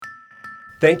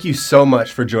Thank you so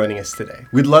much for joining us today.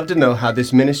 We'd love to know how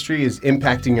this ministry is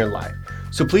impacting your life.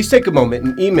 So please take a moment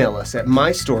and email us at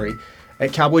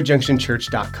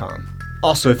mystory@cowboyjunctionchurch.com.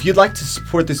 Also, if you'd like to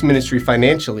support this ministry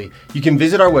financially, you can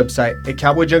visit our website at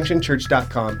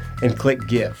cowboyjunctionchurch.com and click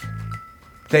Give.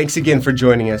 Thanks again for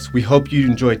joining us. We hope you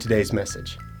enjoyed today's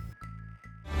message.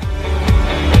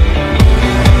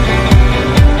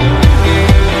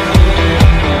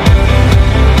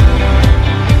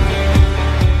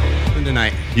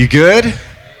 Tonight. You good?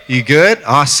 You good?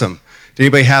 Awesome. Did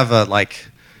anybody have the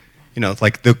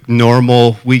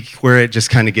normal week where it just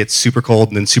kind of gets super cold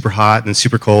and then super hot and then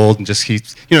super cold and just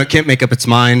keeps, it can't make up its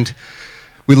mind?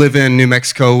 We live in New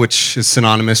Mexico, which is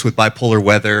synonymous with bipolar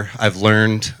weather. I've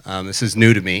learned, this is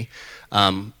new to me.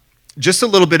 Just a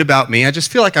little bit about me. I just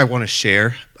feel like I want to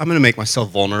share. I'm going to make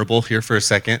myself vulnerable here for a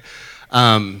second.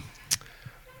 I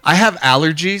have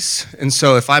allergies, and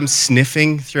so if I'm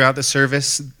sniffing throughout the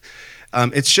service,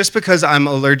 it's just because I'm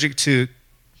allergic to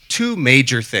two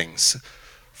major things.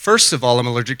 First of all, I'm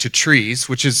allergic to trees,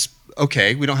 which is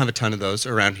okay. We don't have a ton of those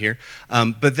around here.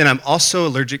 But then I'm also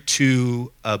allergic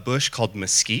to a bush called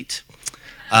mesquite.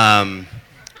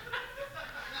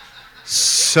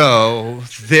 So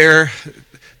the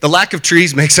lack of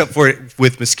trees makes up for it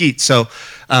with mesquite. So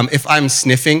if I'm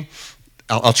sniffing,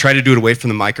 I'll try to do it away from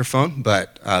the microphone,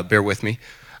 but bear with me.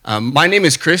 My name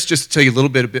is Chris. Just to tell you a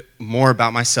bit more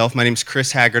about myself, my name is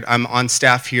Chris Haggard. I'm on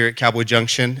staff here at Cowboy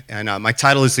Junction, and my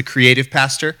title is the creative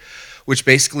pastor, which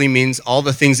basically means all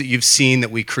the things that you've seen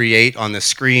that we create on the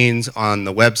screens, on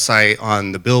the website,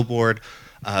 on the billboard,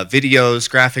 videos,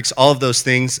 graphics, all of those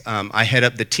things. I head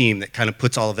up the team that kind of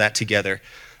puts all of that together.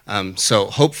 So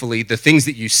hopefully the things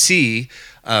that you see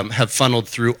have funneled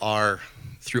through our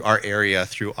area,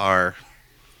 through our,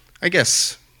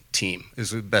 team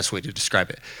is the best way to describe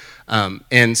it.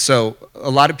 And so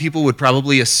a lot of people would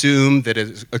probably assume that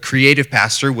a creative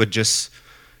pastor would just,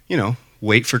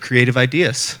 wait for creative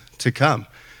ideas to come.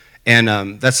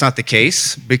 And that's not the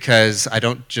case, because I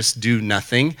don't just do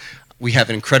nothing. We have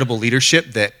an incredible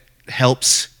leadership that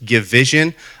helps give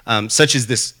vision, such as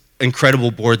this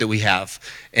incredible board that we have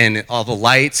and all the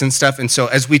lights and stuff. And so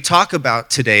as we talk about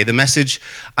today, the message,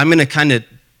 I'm going to kind of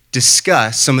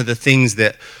discuss some of the things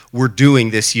that we're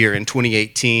doing this year in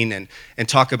 2018 and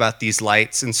talk about these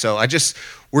lights. And so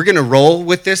we're going to roll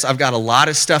with this. I've got a lot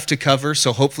of stuff to cover,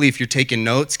 so hopefully if you're taking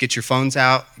notes, get your phones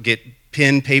out, get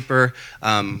pen, paper,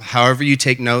 however you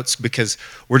take notes, because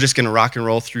we're just going to rock and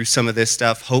roll through some of this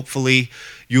stuff. Hopefully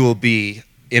you will be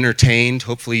entertained.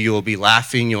 Hopefully you will be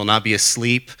laughing. You will not be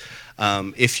asleep.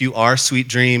 If you are, sweet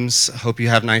dreams. Hope you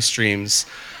have nice dreams.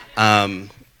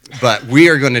 But we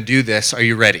are going to do this. Are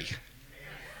you ready?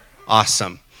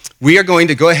 Awesome. We are going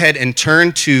to go ahead and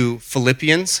turn to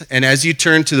Philippians. And as you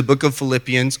turn to the book of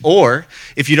Philippians, or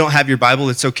if you don't have your Bible,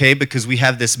 it's okay, because we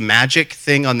have this magic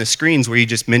thing on the screens where you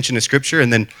just mention a scripture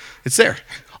and then it's there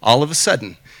all of a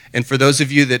sudden. And for those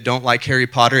of you that don't like Harry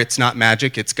Potter, it's not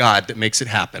magic, it's God that makes it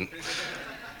happen.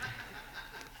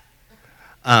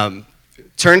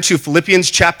 Turn to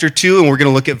Philippians chapter 2, and we're going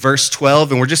to look at verse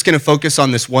 12, and we're just going to focus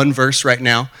on this one verse right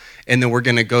now, and then we're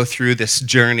going to go through this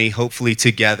journey, hopefully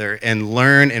together, and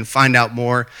learn and find out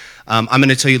more. I'm going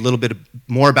to tell you a little bit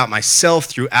more about myself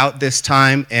throughout this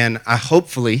time, and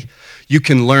hopefully you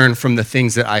can learn from the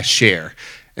things that I share.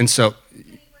 And so,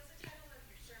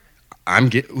 I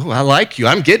like you.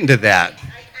 I'm getting to that.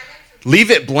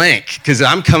 Leave it blank, because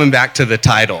I'm coming back to the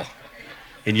title.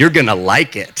 And you're going to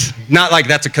like it. Not like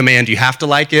that's a command, you have to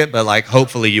like it, but like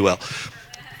hopefully you will.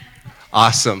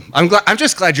 Awesome. I'm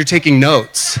just glad you're taking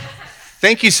notes.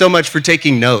 Thank you so much for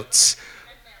taking notes.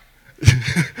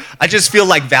 I just feel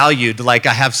like valued, like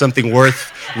I have something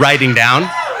worth writing down.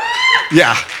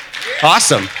 Yeah,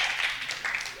 awesome.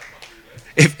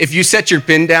 If you set your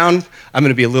pen down, I'm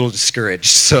going to be a little discouraged,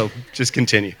 so just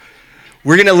continue.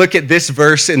 We're going to look at this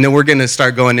verse, and then we're going to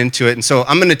start going into it. And so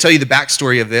I'm going to tell you the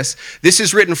backstory of this. This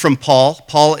is written from Paul.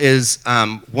 Paul is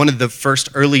one of the first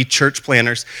early church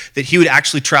planners, that he would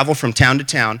actually travel from town to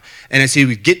town. And as he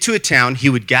would get to a town,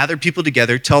 he would gather people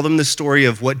together, tell them the story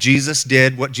of what Jesus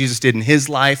did in his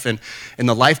life and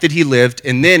the life that he lived.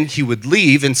 And then he would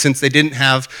leave, and since they didn't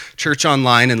have church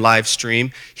online and live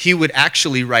stream, he would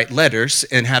actually write letters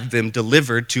and have them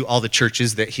delivered to all the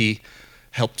churches that he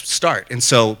helped start. And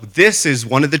so this is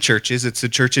one of the churches. It's a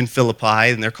church in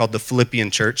Philippi, and they're called the Philippian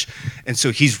church. And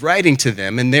so he's writing to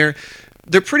them, and they're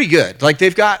pretty good. Like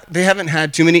they haven't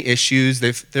had too many issues.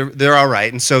 They're all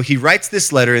right. And so he writes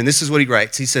this letter, and this is what he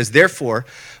writes. He says, "Therefore,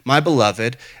 my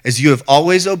beloved, as you have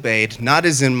always obeyed, not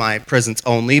as in my presence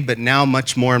only, but now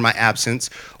much more in my absence,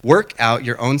 work out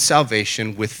your own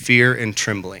salvation with fear and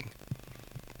trembling."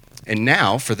 And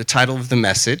now for the title of the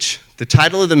message. The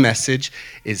title of the message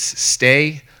is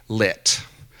Stay Lit.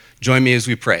 Join me as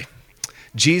we pray.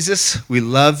 Jesus, we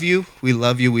love you. We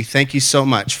love you. We thank you so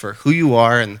much for who you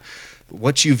are and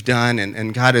what you've done.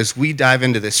 And God, as we dive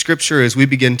into this scripture, as we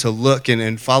begin to look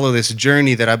and follow this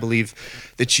journey that I believe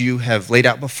that you have laid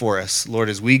out before us, Lord,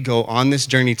 as we go on this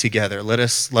journey together, let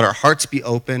our hearts be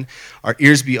open, our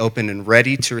ears be open and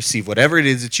ready to receive whatever it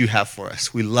is that you have for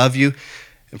us. We love you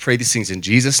and pray these things in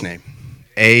Jesus' name.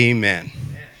 Amen.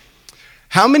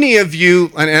 How many of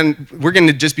you, and we're going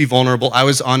to just be vulnerable. I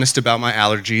was honest about my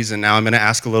allergies, and now I'm going to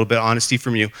ask a little bit of honesty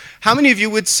from you. How many of you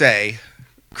would say,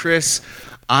 Chris,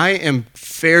 I am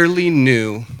fairly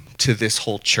new to this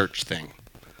whole church thing?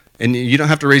 And you don't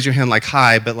have to raise your hand like,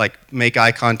 hi, but like make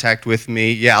eye contact with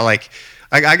me. Yeah, like,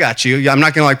 I got you. I'm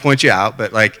not going to like point you out,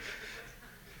 but like,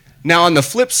 now on the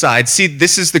flip side, see,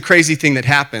 this is the crazy thing that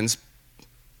happens.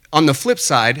 On the flip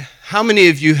side, how many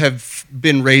of you have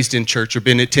been raised in church or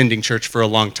been attending church for a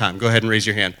long time? Go ahead and raise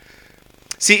your hand.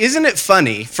 See, isn't it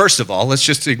funny, first of all, let's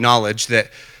just acknowledge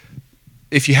that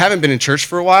if you haven't been in church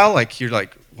for a while, like you're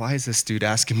like, why is this dude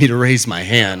asking me to raise my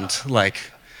hand? Like,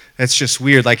 that's just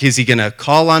weird. Like, is he going to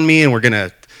call on me and do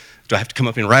I have to come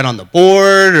up and write on the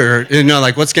board? Or,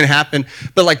 like what's going to happen?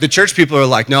 But like the church people are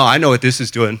like, no, I know what this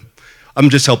is doing. I'm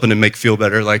just helping him make feel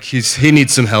better. Like he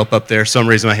needs some help up there, so I'm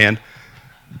raising my hand.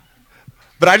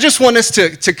 But I just want us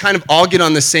to kind of all get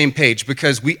on the same page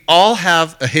because we all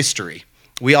have a history.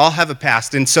 We all have a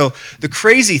past. And so the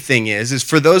crazy thing is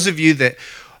for those of you that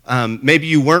maybe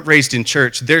you weren't raised in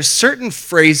church, there's certain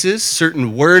phrases,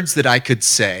 certain words that I could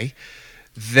say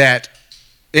that,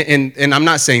 and I'm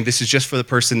not saying this is just for the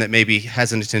person that maybe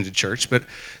hasn't attended church, but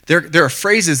there are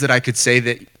phrases that I could say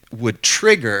that would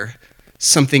trigger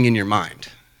something in your mind.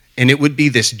 And it would be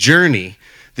this journey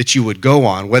that you would go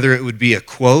on, whether it would be a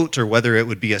quote or whether it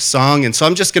would be a song. And so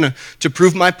I'm just going to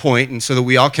prove my point and so that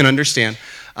we all can understand,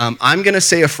 I'm going to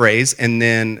say a phrase and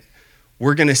then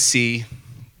we're going to see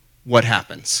what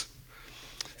happens.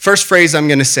 First phrase I'm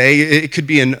going to say, it could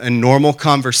be a normal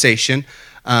conversation.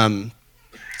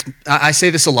 I say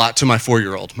this a lot to my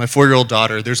 4-year-old. My 4-year-old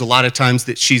daughter, there's a lot of times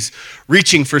that she's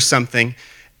reaching for something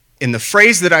and the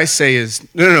phrase that I say is,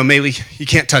 no, Maylee, you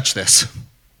can't touch this.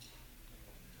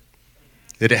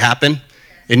 Did it happen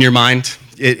in your mind?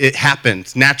 It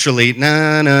happened naturally.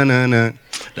 No,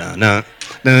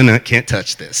 can't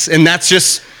touch this. And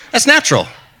that's natural.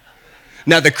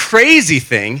 Now, the crazy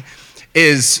thing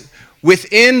is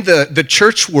within the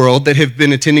church world that have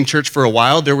been attending church for a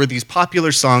while, there were these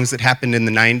popular songs that happened in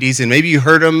the 90s, and maybe you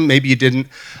heard them, maybe you didn't.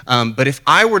 But if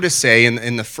I were to say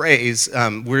in the phrase,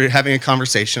 we're having a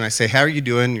conversation, I say, how are you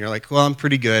doing? And you're like, well, I'm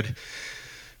pretty good.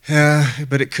 Yeah,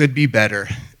 but it could be better.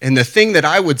 And the thing that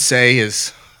I would say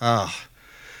is,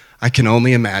 I can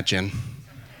only imagine.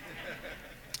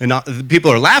 And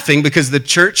people are laughing because the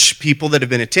church people that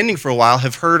have been attending for a while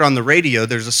have heard on the radio,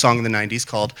 there's a song in the 90s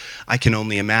called I Can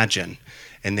Only Imagine.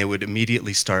 And they would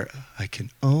immediately start, I can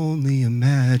only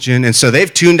imagine. And so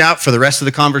they've tuned out for the rest of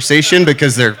the conversation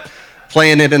because they're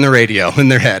playing it in the radio in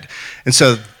their head. And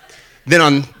so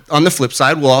then on the flip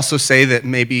side, we'll also say that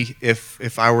maybe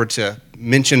if I were to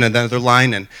mention another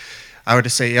line and I were to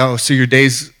say, oh, so your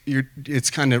days, it's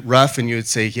kind of rough, and you would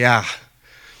say, yeah,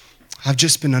 I've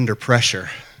just been under pressure.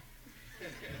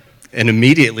 And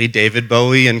immediately David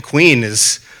Bowie and Queen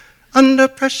is under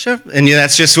pressure. And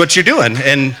that's just what you're doing.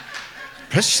 And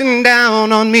pressing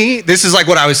down on me. This is like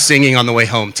what I was singing on the way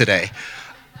home today.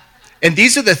 And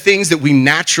these are the things that we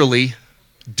naturally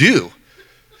do.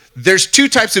 There's two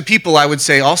types of people I would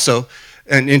say also,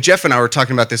 and Jeff and I were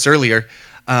talking about this earlier.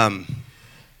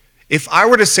 If I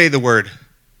were to say the word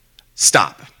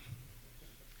stop,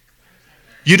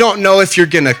 you don't know if you're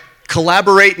going to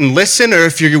collaborate and listen or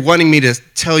if you're wanting me to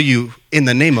tell you in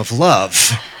the name of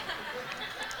love.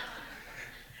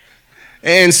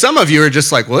 And some of you are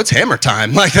just like, well, it's hammer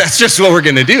time. Like, that's just what we're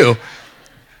going to do.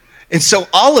 And so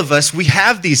all of us, we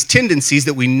have these tendencies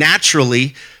that we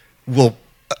naturally will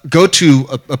go to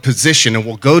a position and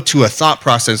we'll go to a thought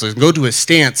process and go to a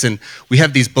stance, and we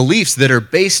have these beliefs that are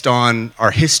based on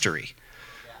our history.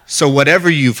 So whatever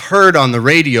you've heard on the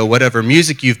radio, whatever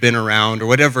music you've been around, or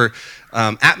whatever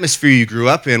atmosphere you grew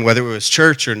up in, whether it was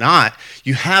church or not,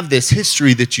 you have this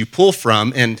history that you pull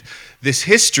from, and this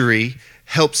history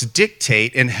helps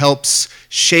dictate and helps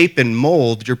shape and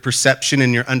mold your perception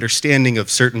and your understanding of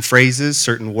certain phrases,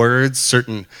 certain words,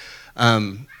 certain,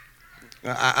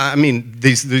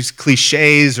 these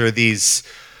cliches or these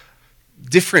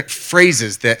different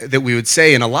phrases that we would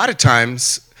say. And a lot of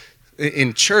times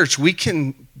in church, we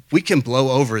can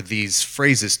blow over these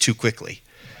phrases too quickly.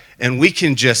 And we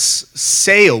can just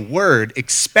say a word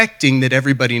expecting that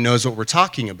everybody knows what we're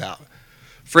talking about.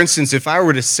 For instance, if I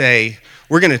were to say,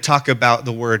 we're going to talk about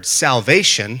the word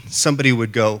salvation, somebody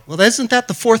would go, well, isn't that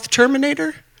the fourth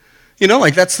Terminator? You know,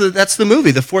 like that's the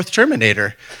movie, the fourth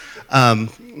Terminator.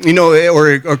 You know,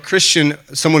 or a Christian,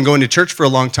 someone going to church for a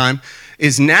long time,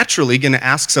 is naturally going to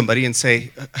ask somebody and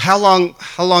say, how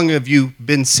long have you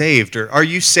been saved? Or are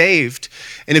you saved?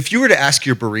 And if you were to ask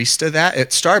your barista that at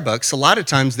Starbucks, a lot of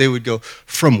times they would go,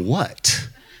 from what?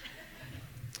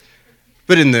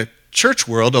 But in the church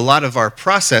world, a lot of our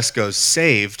process goes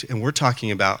saved, and we're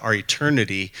talking about our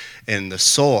eternity and the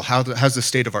soul. How's the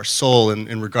state of our soul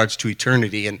in regards to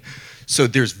eternity? And so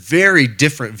there's very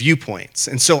different viewpoints.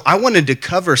 And so I wanted to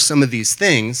cover some of these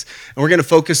things, and we're going to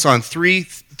focus on three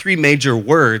major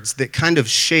words that kind of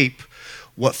shape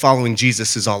what following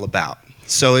Jesus is all about.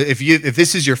 So if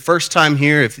this is your first time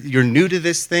here, if you're new to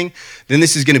this thing, then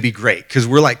this is going to be great because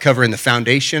we're like covering the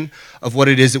foundation of what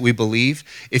it is that we believe.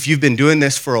 If you've been doing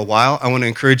this for a while, I want to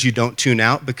encourage you, don't tune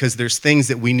out, because there's things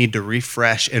that we need to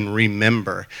refresh and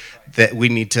remember that we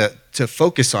need to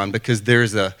focus on, because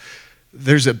there's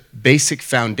a basic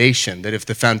foundation that if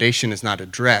the foundation is not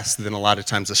addressed, then a lot of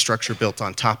times the structure built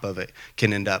on top of it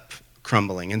can end up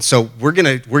crumbling. And so we're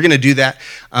gonna do that.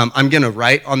 I'm gonna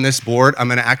write on this board. I'm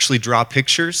gonna actually draw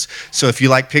pictures. So if you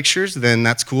like pictures, then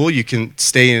that's cool. You can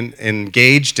stay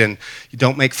engaged, and you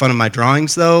don't make fun of my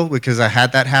drawings though, because I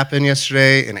had that happen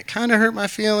yesterday and it kind of hurt my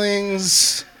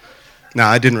feelings.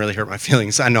 No, it didn't really hurt my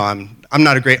feelings. I know I'm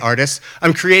not a great artist.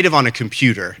 I'm creative on a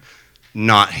computer,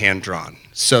 not hand-drawn.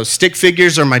 So stick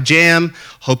figures are my jam.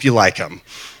 Hope you like them.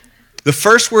 The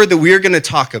first word that we are going to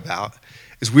talk about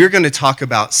is we're going to talk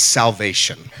about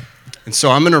salvation. And so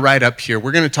I'm going to write up here,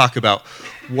 we're going to talk about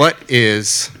what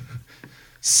is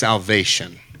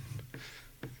salvation.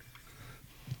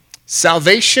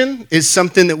 Salvation is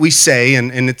something that we say,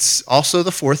 and it's also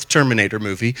the fourth Terminator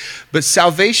movie, but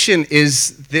salvation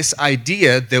is this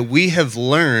idea that we have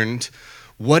learned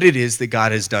what it is that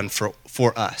God has done for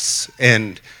us.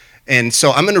 And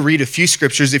so I'm going to read a few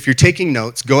scriptures. If you're taking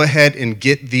notes, go ahead and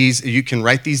get these. You can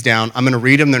write these down. I'm going to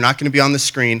read them. They're not going to be on the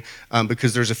screen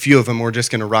because there's a few of them. We're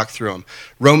just going to rock through them.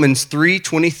 Romans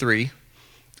 3:23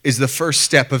 is the first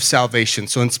step of salvation.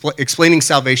 So in explaining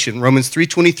salvation, Romans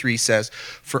 3:23 says,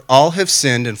 "For all have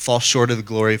sinned and fall short of the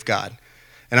glory of God."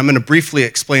 And I'm going to briefly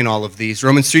explain all of these.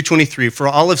 Romans 3:23, for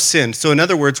all have sinned. So in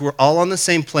other words, we're all on the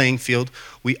same playing field.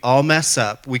 We all mess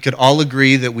up. We could all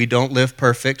agree that we don't live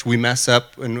perfect. We mess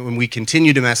up, and we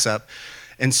continue to mess up.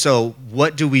 And so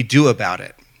what do we do about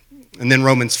it? And then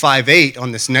Romans 5:8,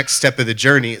 on this next step of the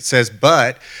journey, it says,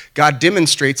 but God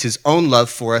demonstrates his own love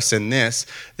for us in this,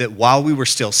 that while we were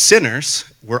still sinners,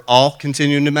 we're all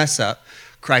continuing to mess up,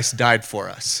 Christ died for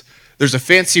us. There's a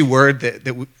fancy word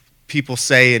that people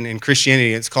say in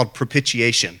Christianity, it's called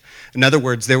propitiation. In other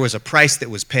words, there was a price that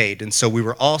was paid, and so we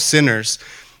were all sinners,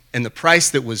 and the price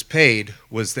that was paid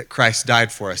was that Christ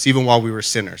died for us, even while we were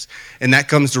sinners. And that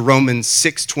comes to Romans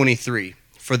 6:23.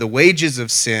 For the wages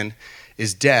of sin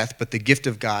is death, but the gift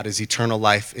of God is eternal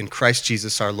life in Christ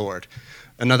Jesus our Lord.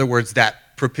 In other words,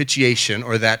 that propitiation,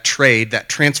 or that trade, that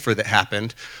transfer that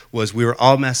happened, was we were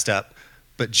all messed up,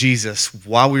 but Jesus,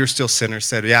 while we were still sinners,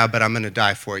 said, yeah, but I'm going to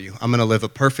die for you. I'm going to live a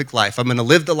perfect life. I'm going to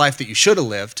live the life that you should have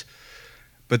lived,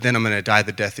 but then I'm going to die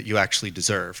the death that you actually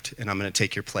deserved, and I'm going to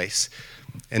take your place.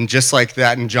 And just like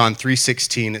that, in John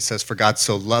 3:16, it says, for God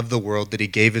so loved the world that he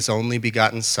gave his only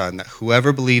begotten Son, that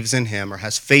whoever believes in him or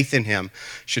has faith in him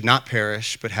should not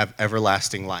perish, but have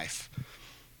everlasting life.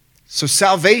 So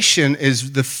salvation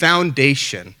is the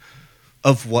foundation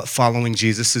of what following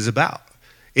Jesus is about.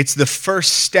 It's the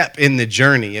first step in the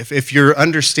journey. If you're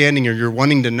understanding or you're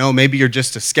wanting to know, maybe you're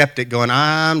just a skeptic going,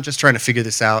 I'm just trying to figure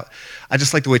this out. I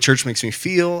just like the way church makes me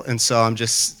feel, and so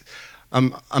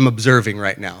I'm observing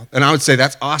right now. And I would say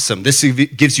that's awesome. This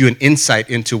gives you an insight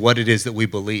into what it is that we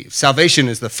believe. Salvation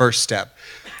is the first step.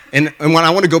 And when I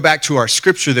want to go back to our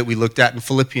scripture that we looked at in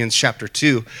Philippians chapter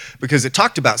 2, because it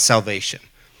talked about salvation.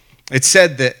 It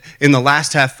said that in the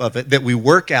last half of it, that we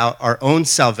work out our own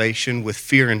salvation with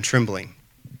fear and trembling.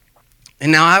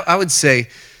 And now I would say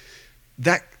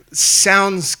that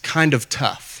sounds kind of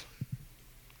tough.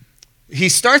 He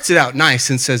starts it out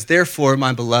nice and says, therefore,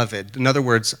 my beloved, in other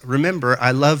words, remember, I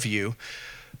love you.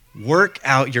 Work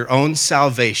out your own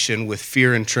salvation with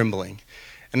fear and trembling.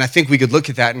 And I think we could look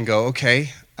at that and go,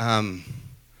 okay, what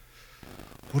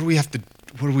do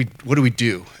we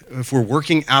do if we're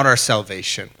working out our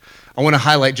salvation? I want to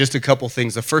highlight just a couple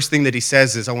things. The first thing that he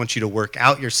says is, I want you to work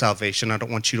out your salvation. I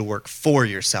don't want you to work for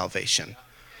your salvation.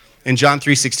 In John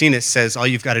 3:16, it says, all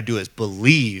you've got to do is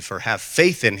believe or have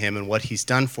faith in him and what he's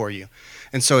done for you.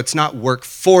 And so it's not work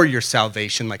for your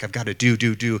salvation, like I've got to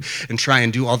do, and try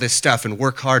and do all this stuff and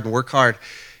work hard.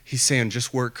 He's saying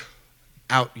just work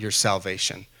out your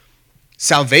salvation.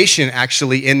 Salvation,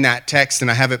 actually, in that text,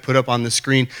 and I have it put up on the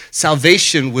screen,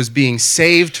 salvation was being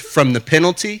saved from the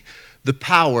penalty, the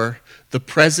power, the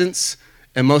presence,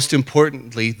 and most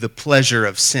importantly, the pleasure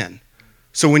of sin.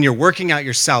 So when you're working out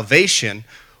your salvation,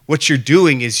 what you're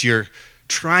doing is you're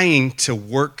trying to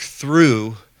work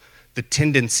through the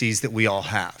tendencies that we all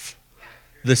have.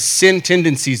 The sin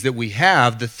tendencies that we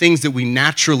have, the things that we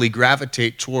naturally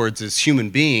gravitate towards as human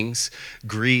beings,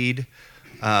 greed,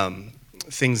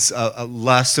 things,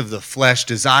 lust of the flesh,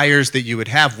 desires that you would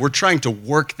have, we're trying to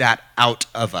work that out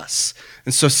of us.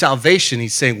 And so salvation,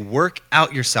 he's saying, work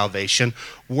out your salvation,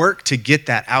 work to get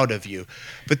that out of you.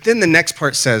 But then the next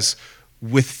part says,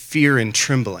 with fear and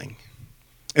trembling.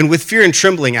 And with fear and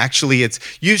trembling, actually, it's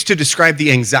used to describe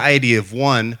the anxiety of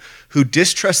one who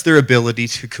distrusts their ability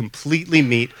to completely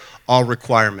meet all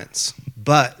requirements,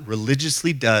 but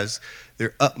religiously does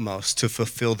their utmost to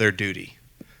fulfill their duty.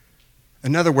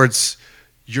 In other words,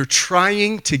 you're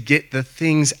trying to get the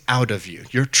things out of you.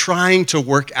 You're trying to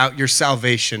work out your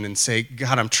salvation and say,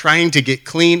 God, I'm trying to get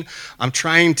clean. I'm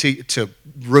trying to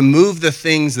remove the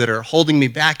things that are holding me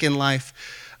back in life.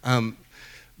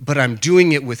 But I'm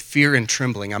doing it with fear and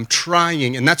trembling. I'm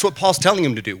trying, and that's what Paul's telling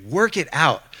him to do. Work it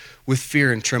out with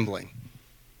fear and trembling.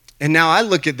 And now I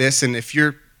look at this, and if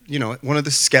you're, one of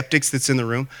the skeptics that's in the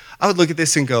room, I would look at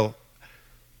this and go,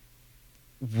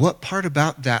 what part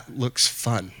about that looks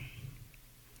fun?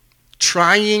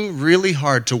 Trying really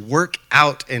hard to work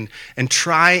out and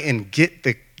try and get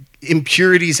the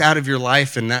impurities out of your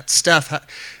life and that stuff,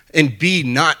 and be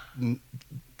not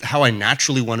how I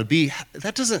naturally want to be,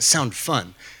 that doesn't sound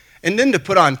fun. And then to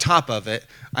put on top of it,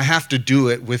 I have to do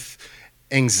it with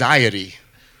anxiety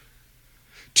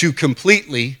to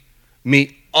completely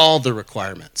meet all the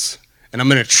requirements. And I'm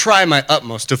going to try my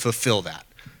utmost to fulfill that.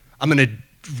 I'm going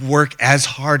to work as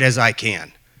hard as I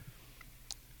can.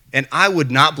 And I would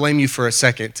not blame you for a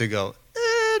second to go,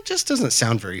 it just doesn't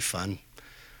sound very fun.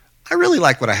 I really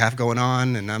like what I have going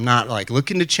on, and I'm not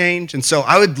looking to change. And so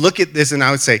I would look at this and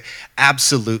I would say,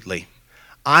 absolutely.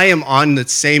 I am on the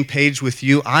same page with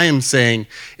you. I am saying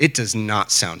it does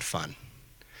not sound fun.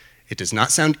 It does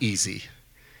not sound easy.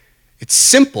 It's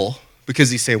simple because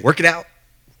he's saying, work it out.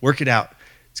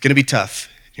 It's going to be tough.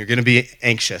 You're going to be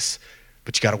anxious,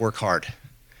 but you got to work hard.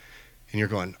 And you're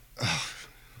going, oh,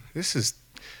 this is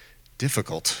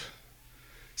difficult.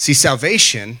 See,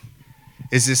 salvation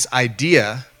is this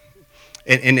idea.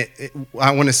 And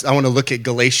I want to look at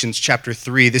Galatians chapter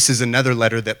 3. This is another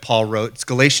letter that Paul wrote. It's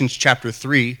Galatians chapter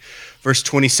 3, verse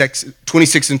 26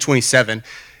 and 27.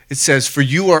 It says, for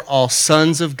you are all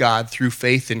sons of God through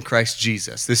faith in Christ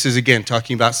Jesus. This is, again,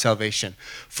 talking about salvation.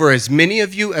 For as many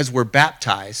of you as were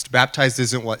baptized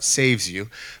isn't what saves you,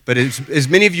 but as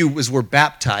many of you as were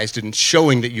baptized and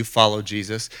showing that you follow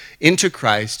Jesus, into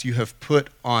Christ you have put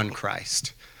on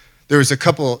Christ. There's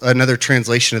another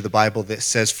translation of the Bible that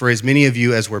says, for as many of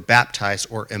you as were baptized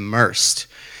or immersed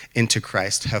into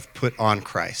Christ have put on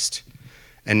Christ,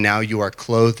 and now you are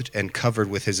clothed and covered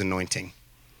with his anointing.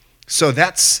 So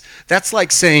that's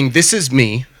like saying, this is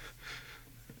me,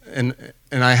 and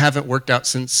I haven't worked out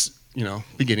since,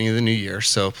 beginning of the new year,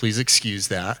 so please excuse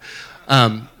that.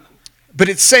 But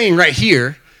it's saying right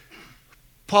here,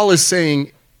 Paul is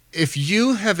saying, if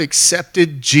you have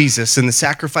accepted Jesus and the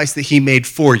sacrifice that he made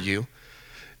for you,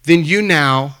 then you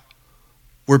now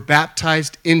were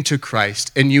baptized into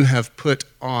Christ and you have put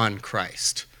on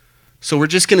Christ. So we're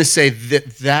just going to say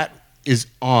that is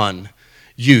on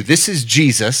you. This is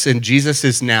Jesus, and Jesus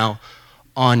is now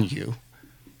on you,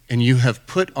 and you have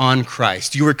put on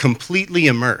Christ. You were completely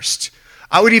immersed.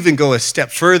 I would even go a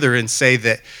step further and say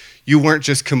that you weren't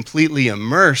just completely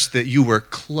immersed, that you were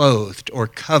clothed or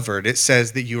covered. It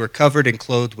says that you were covered and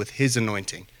clothed with his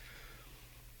anointing.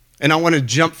 And I want to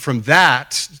jump from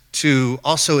that to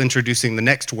also introducing the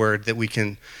next word that we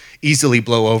can easily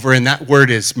blow over, and that word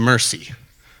is mercy.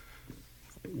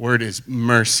 Word is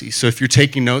mercy. So if you're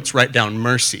taking notes, write down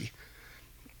mercy.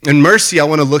 And mercy, I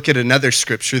want to look at another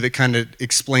scripture that kind of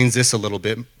explains this a little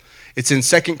bit. It's in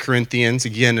 2 Corinthians,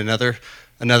 again, another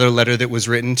letter that was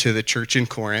written to the church in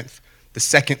Corinth, the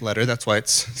second letter, that's why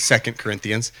it's 2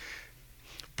 Corinthians.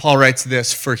 Paul writes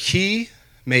this, for he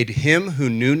made him who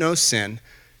knew no sin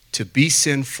to be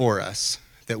sin for us,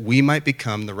 that we might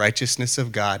become the righteousness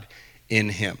of God in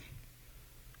him.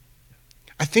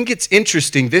 I think it's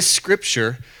interesting, this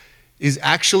scripture is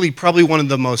actually probably one of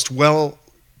the most well-worded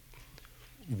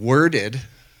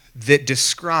that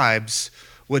describes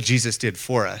what Jesus did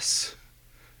for us.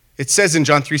 It says in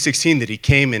John 3:16 that he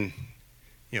came and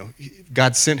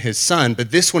God sent his son,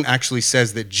 but this one actually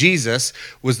says that Jesus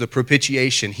was the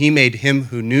propitiation. He made him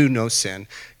who knew no sin.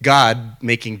 God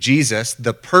making Jesus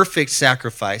the perfect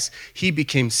sacrifice. He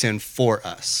became sin for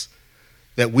us,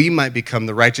 that we might become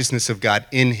the righteousness of God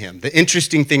in him. The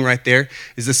interesting thing right there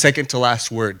is the second to last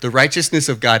word, the righteousness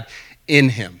of God in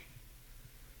him.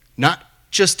 Not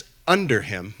just under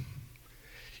him,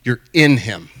 you're in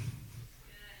him.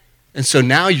 And so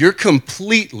now you're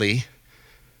completely,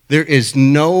 there is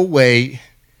no way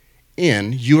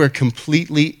in. You are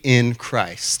completely in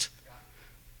Christ.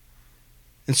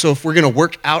 And so if we're going to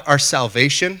work out our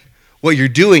salvation, what you're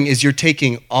doing is you're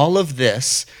taking all of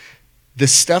this, the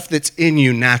stuff that's in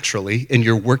you naturally, and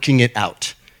you're working it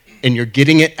out. And you're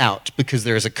getting it out because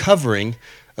there is a covering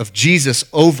of Jesus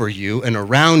over you and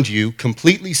around you,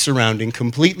 completely surrounding,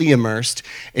 completely immersed,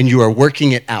 and you are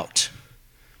working it out.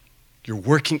 You're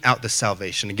working out the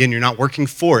salvation. Again, you're not working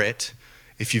for it.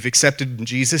 If you've accepted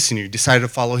Jesus and you decided to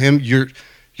follow him, you're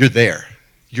there.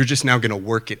 You're just now going to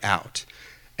work it out.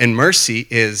 And mercy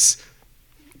is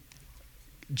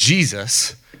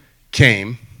Jesus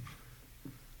came.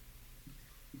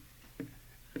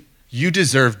 You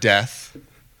deserve death,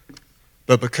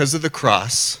 but because of the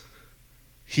cross,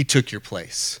 he took your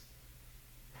place.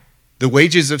 The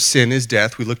wages of sin is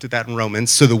death. We looked at that in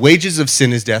Romans. So the wages of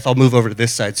sin is death. I'll move over to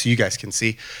this side so you guys can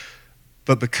see.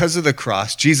 But because of the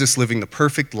cross, Jesus living the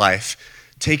perfect life,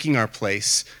 taking our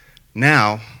place,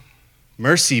 now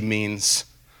mercy means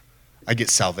I get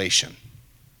salvation.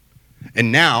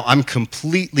 And now I'm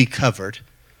completely covered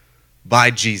by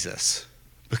Jesus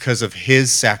because of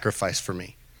his sacrifice for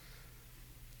me.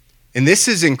 And this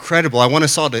is incredible. I want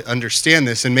us all to understand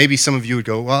this, and maybe some of you would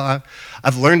go, well,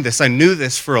 I've learned this. I knew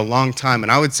this for a long time,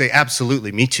 and I would say,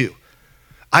 absolutely, me too.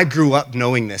 I grew up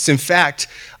knowing this. In fact,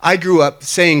 I grew up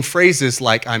saying phrases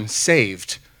like, I'm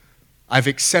saved. I've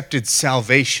accepted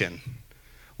salvation.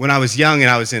 When I was young and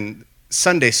I was in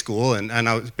Sunday school, and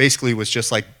I basically was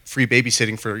just like free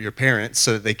babysitting for your parents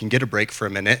so that they can get a break for a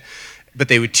minute, but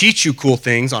they would teach you cool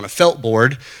things on a felt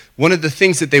board. One of the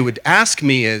things that they would ask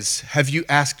me is, have you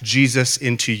asked Jesus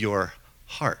into your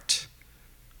heart?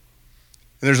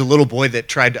 And there's a little boy that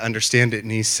tried to understand it,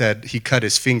 and he said, he cut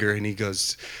his finger, and he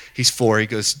goes, he's 4, he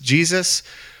goes, Jesus,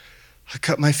 I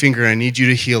cut my finger, I need you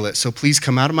to heal it, so please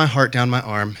come out of my heart, down my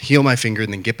arm, heal my finger,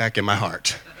 and then get back in my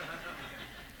heart.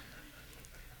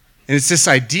 And it's this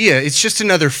idea, it's just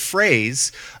another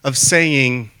phrase of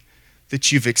saying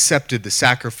that you've accepted the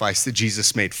sacrifice that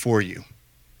Jesus made for you.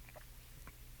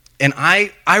 And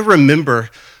I remember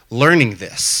learning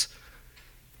this.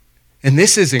 And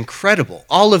this is incredible.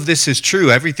 All of this is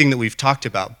true, everything that we've talked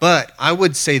about. But I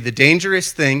would say the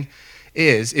dangerous thing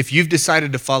is, if you've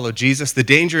decided to follow Jesus, the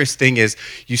dangerous thing is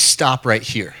you stop right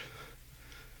here.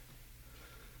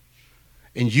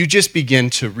 And you just begin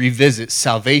to revisit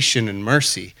salvation and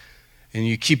mercy. And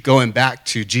you keep going back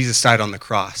to Jesus died on the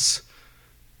cross.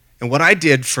 And what I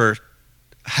did for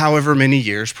however many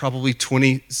years, probably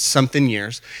 20-something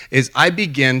years, is I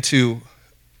began to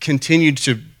continue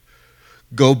to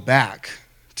go back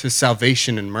to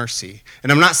salvation and mercy.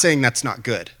 And I'm not saying that's not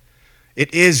good.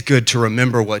 It is good to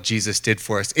remember what Jesus did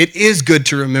for us. It is good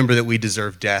to remember that we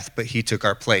deserve death, but he took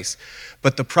our place.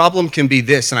 But the problem can be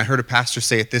this, and I heard a pastor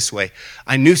say it this way.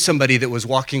 I knew somebody that was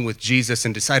walking with Jesus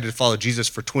and decided to follow Jesus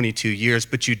for 22 years,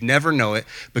 but you'd never know it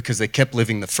because they kept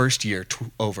living the first year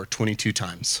over 22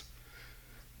 times.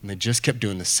 And they just kept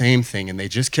doing the same thing, and they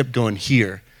just kept going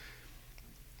here.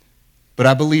 But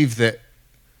I believe that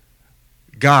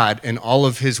God, in all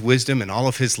of his wisdom and all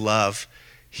of his love,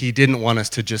 he didn't want us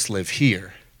to just live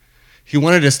here. He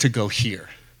wanted us to go here.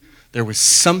 There was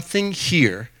something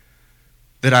here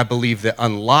that I believe that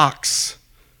unlocks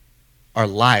our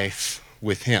life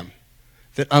with him,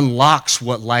 that unlocks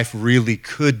what life really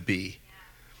could be.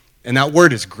 And that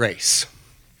word is grace.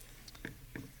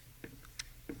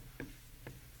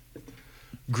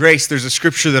 Grace, there's a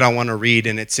scripture that I want to read,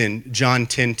 and it's in John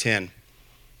 10:10. It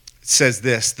says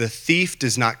this, the thief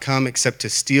does not come except to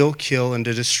steal, kill, and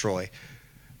to destroy.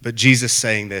 But Jesus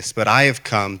saying this, but I have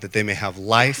come that they may have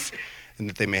life and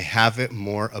that they may have it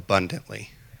more abundantly.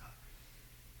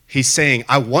 He's saying,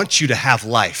 I want you to have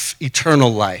life,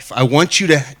 eternal life. I want you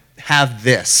to have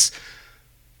this.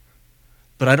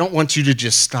 But I don't want you to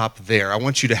just stop there. I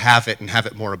want you to have it and have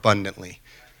it more abundantly.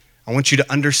 I want you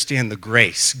to understand the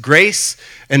grace. Grace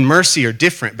and mercy are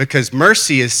different because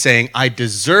mercy is saying, I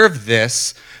deserve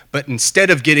this, but instead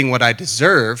of getting what I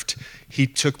deserved, he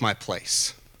took my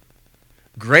place.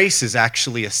 Grace is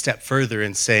actually a step further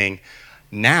in saying,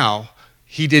 now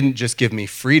he didn't just give me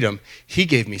freedom, he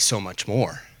gave me so much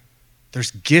more.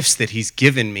 There's gifts that he's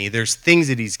given me. There's things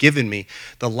that he's given me.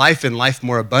 The life and life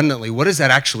more abundantly. What does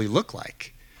that actually look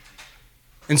like?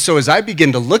 And so as I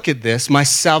begin to look at this, my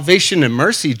salvation and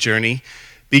mercy journey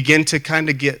began to kind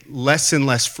of get less and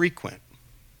less frequent.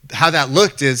 How that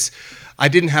looked is I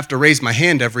didn't have to raise my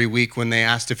hand every week when they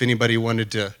asked if anybody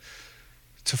wanted to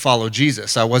follow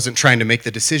Jesus. I wasn't trying to make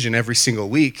the decision every single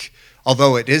week,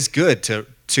 although it is good to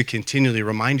continually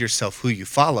remind yourself who you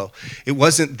follow. It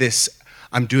wasn't this,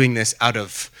 I'm doing this out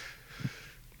of,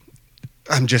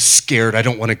 I'm just scared, I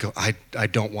don't want to go, I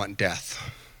don't want death.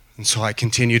 And so I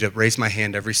continue to raise my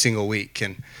hand every single week.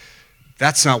 And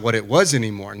that's not what it was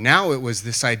anymore. Now it was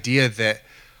this idea that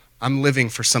I'm living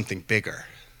for something bigger.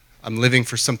 I'm living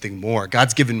for something more.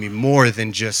 God's given me more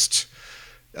than just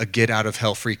a get out of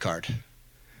hell free card.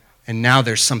 And now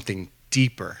there's something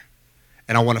deeper.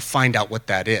 And I want to find out what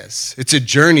that is. It's a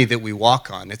journey that we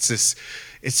walk on. It's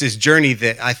this journey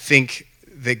that I think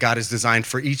that God has designed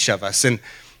for each of us. And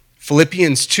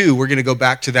Philippians 2, we're going to go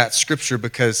back to that scripture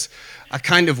because I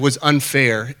kind of was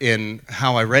unfair in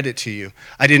how I read it to you.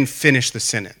 I didn't finish the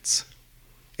sentence.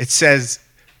 It says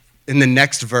in the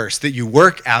next verse that you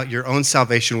work out your own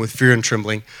salvation with fear and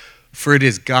trembling, for it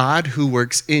is God who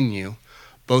works in you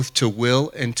both to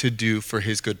will and to do for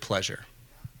his good pleasure.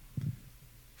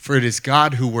 For it is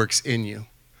God who works in you.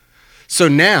 So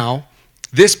now,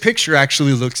 this picture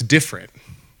actually looks different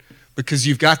because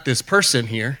you've got this person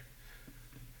here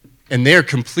and they're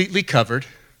completely covered.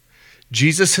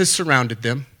 Jesus has surrounded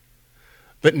them,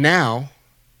 but now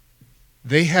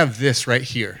they have this right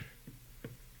here.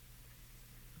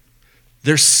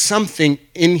 There's something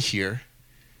in here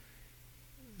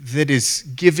that is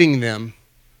giving them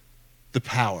the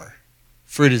power.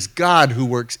 For it is God who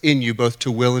works in you both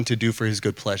to will and to do for his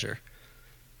good pleasure.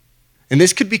 And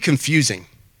this could be confusing.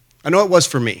 I know it was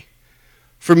for me.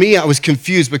 For me, I was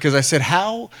confused because I said,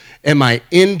 how am I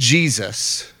in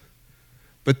Jesus,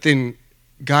 but then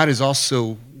God is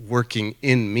also working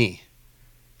in me?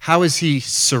 How is he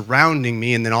surrounding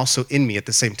me and then also in me at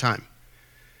the same time?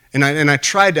 And I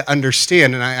tried to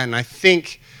understand, and I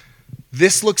think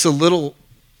this looks a little,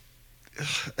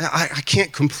 I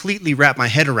can't completely wrap my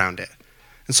head around it.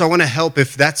 And so I want to help,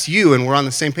 if that's you and we're on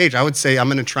the same page, I would say I'm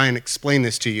going to try and explain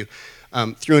this to you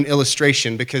through an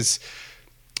illustration, because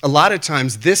a lot of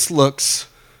times this looks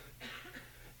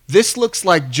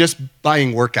like just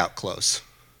buying workout clothes.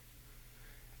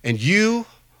 And you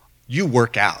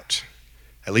work out.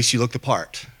 At least you look the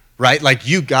part, right? Like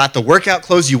you got the workout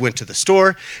clothes, you went to the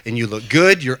store, and you look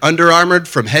good. You're Under Armoured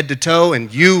from head to toe,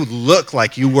 and you look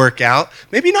like you work out.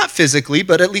 Maybe not physically,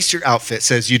 but at least your outfit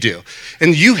says you do.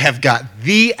 And you have got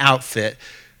the outfit.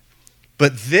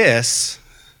 But this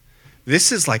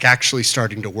is like actually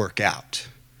starting to work out.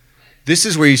 This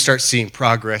is where you start seeing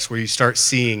progress, where you start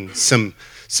seeing some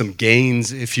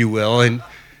gains, if you will. And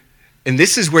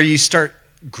this is where you start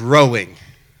growing.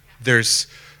 There's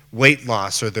weight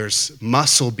loss, or there's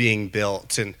muscle being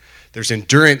built, and there's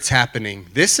endurance happening.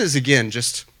 This is, again,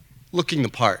 just looking the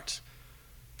part.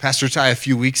 Pastor Ty a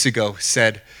few weeks ago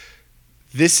said,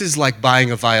 this is like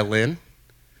buying a violin.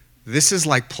 This is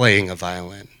like playing a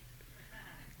violin.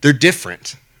 They're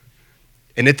different.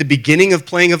 And at the beginning of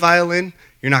playing a violin,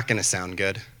 you're not going to sound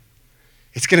good.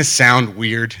 It's going to sound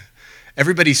weird.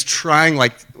 Everybody's trying,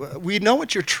 like, we know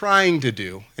what you're trying to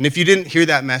do. And if you didn't hear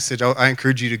that message, I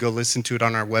encourage you to go listen to it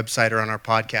on our website or on our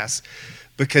podcast,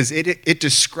 because it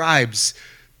describes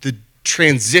the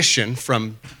transition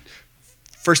from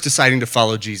first deciding to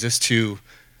follow Jesus to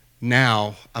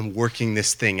now I'm working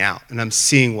this thing out and I'm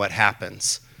seeing what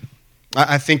happens.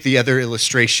 I think the other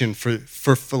illustration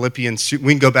for Philippians,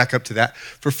 we can go back up to that.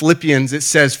 For Philippians, it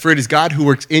says, for it is God who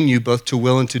works in you both to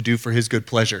will and to do for his good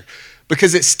pleasure.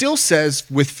 Because it still says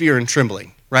with fear and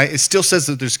trembling, right? It still says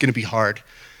that there's going to be hard.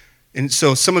 And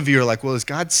so some of you are like, well, is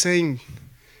God saying,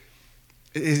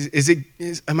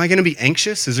 am I going to be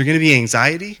anxious? Is there going to be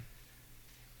anxiety?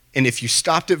 And if you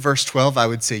stopped at verse 12, I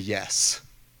would say yes.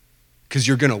 Because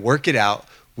you're going to work it out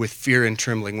with fear and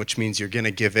trembling, which means you're going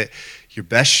to give it your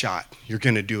best shot. You're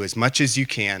going to do as much as you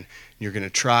can. You're going to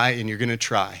try and you're going to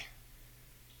try.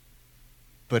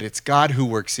 But it's God who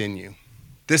works in you.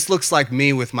 This looks like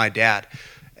me with my dad.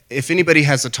 If anybody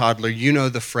has a toddler, you know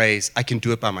the phrase, I can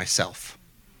do it by myself.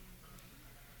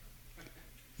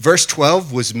 Verse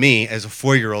 12 was me as a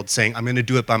 4-year-old saying, I'm going to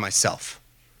do it by myself.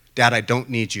 Dad, I don't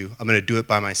need you. I'm going to do it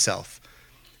by myself.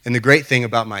 And the great thing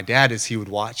about my dad is he would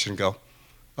watch and go,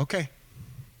 okay.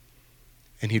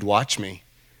 And he'd watch me.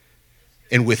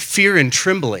 And with fear and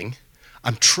trembling,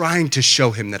 I'm trying to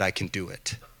show him that I can do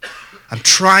it. I'm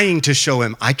trying to show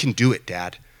him, I can do it,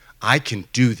 Dad. I can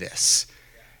do this.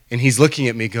 And he's looking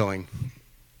at me going,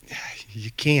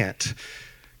 You can't.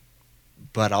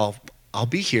 But I'll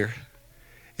be here.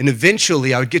 And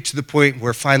eventually I would get to the point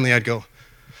where finally I'd go,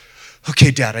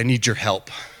 okay, Dad, I need your help.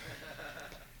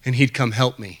 And he'd come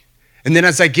help me. And then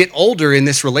as I get older and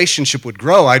this relationship would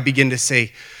grow, I'd begin to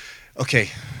say, okay,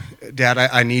 Dad,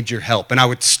 I need your help. And I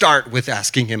would start with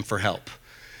asking him for help.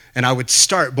 And I would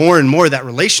start more and more, that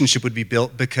relationship would be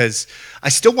built because I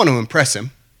still want to impress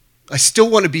him. I still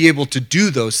want to be able to do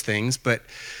those things, but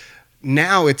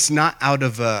now it's not out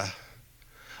of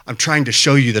I'm trying to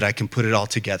show you that I can put it all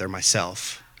together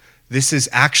myself. This is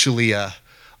actually I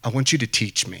want you to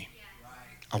teach me.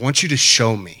 I want you to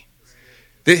show me.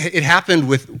 It happened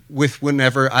with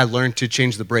whenever I learned to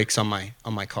change the brakes on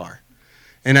my car.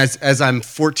 And as I'm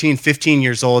 14, 15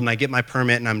 years old and I get my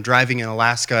permit and I'm driving in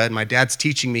Alaska and my dad's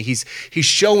teaching me, he's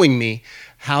showing me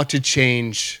how to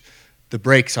change the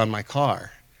brakes on my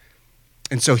car.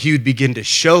 And so he would begin to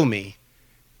show me.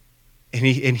 And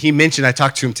he mentioned, I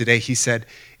talked to him today, he said,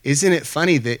 isn't it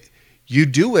funny that you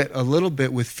do it a little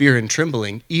bit with fear and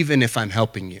trembling, even if I'm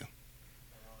helping you?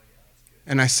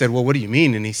 And I said, well, what do you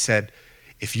mean? And he said,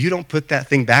 if you don't put that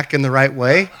thing back in the right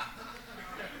way,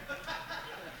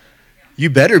 you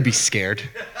better be scared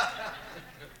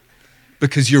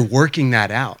because you're working that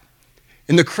out.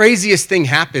 And the craziest thing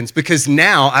happens because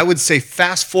now, I would say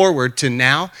fast forward to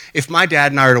now, if my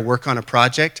dad and I are to work on a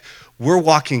project, we're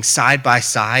walking side by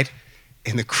side,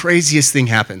 and the craziest thing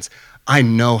happens. I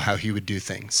know how he would do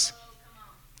things.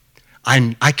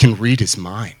 I can read his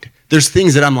mind. There's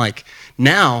things that I'm like,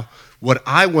 now, what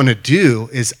I want to do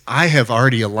is I have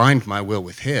already aligned my will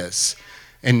with his.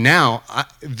 And now,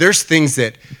 there's things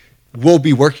that we'll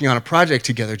be working on a project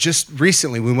together. Just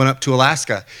recently, we went up to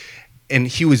Alaska, and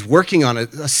he was working on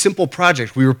a simple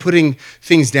project. We were putting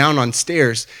things down on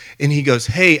stairs, and he goes,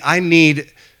 hey, I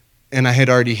need, and I had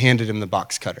already handed him the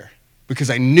box cutter because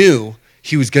I knew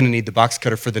he was going to need the box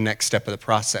cutter for the next step of the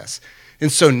process.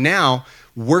 And so now,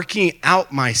 working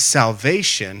out my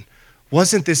salvation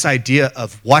wasn't this idea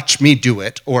of watch me do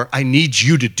it or I need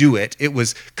you to do it. It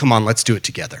was, come on, let's do it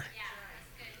together.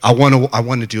 I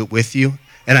want to do it with you.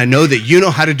 And I know that you know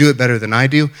how to do it better than I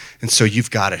do, and so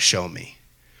you've got to show me.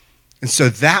 And so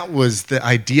that was the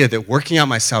idea, that working out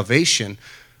my salvation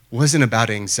wasn't about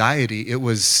anxiety.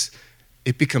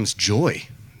 It becomes joy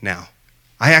now.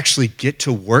 I actually get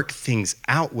to work things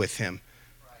out with him.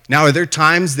 Now, are there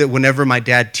times that whenever my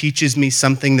dad teaches me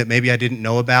something that maybe I didn't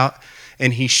know about,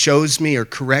 and he shows me or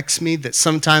corrects me, that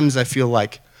sometimes I feel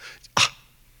like,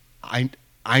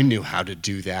 I knew how to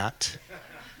do that.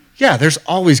 Yeah, there's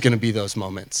always going to be those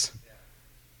moments.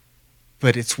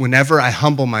 But it's whenever I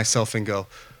humble myself and go,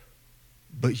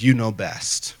 but you know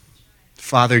best.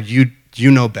 Father, you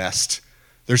know best.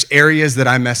 There's areas that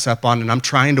I mess up on, and I'm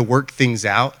trying to work things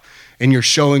out, and you're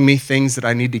showing me things that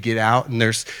I need to get out, and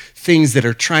there's things that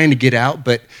are trying to get out,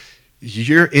 but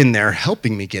you're in there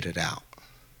helping me get it out.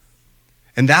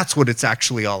 And that's what it's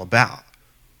actually all about.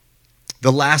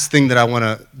 The last thing that I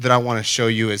want to show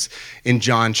you is in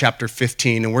John chapter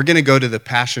 15, and we're going to go to the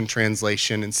Passion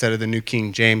Translation instead of the New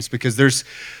King James, because there's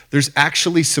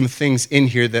actually some things in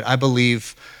here that I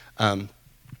believe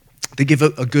they give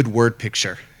a good word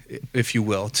picture, if you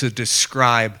will, to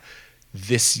describe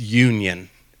this union.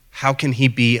 How can he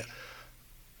be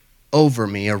over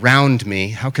me, around me?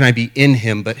 How can I be in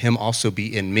him, but him also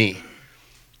be in me?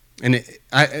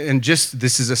 And just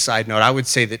this is a side note, I would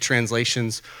say that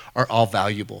translations are all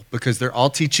valuable because they're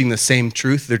all teaching the same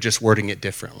truth, they're just wording it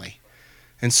differently.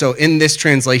 And so in this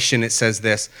translation, it says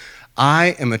this: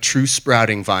 I am a true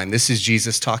sprouting vine. This is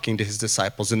Jesus talking to his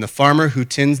disciples. And the farmer who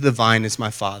tends the vine is my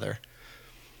Father.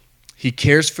 He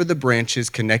cares for the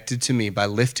branches connected to me by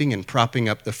lifting and propping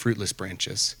up the fruitless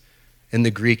branches. In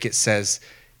the Greek, it says,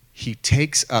 he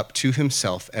takes up to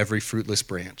himself every fruitless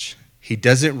branch. He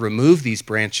doesn't remove these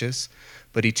branches,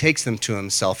 but he takes them to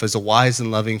himself. As a wise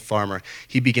and loving farmer,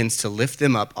 he begins to lift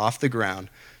them up off the ground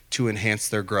to enhance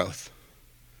their growth.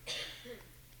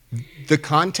 The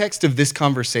context of this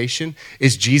conversation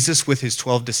is Jesus with his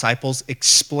 12 disciples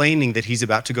explaining that he's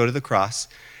about to go to the cross,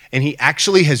 and he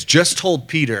actually has just told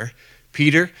Peter,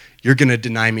 you're going to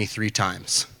deny me 3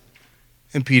 times.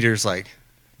 And Peter's like,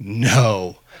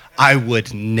 no, I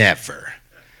would never.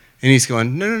 And he's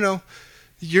going, no.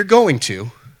 You're going to.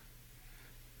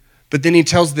 But then he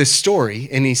tells this story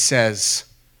and he says,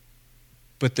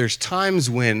 but there's times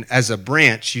when, as a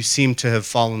branch, you seem to have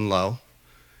fallen low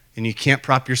and you can't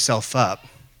prop yourself up,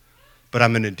 but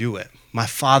I'm going to do it. My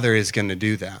Father is going to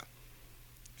do that.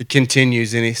 It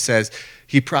continues and he says,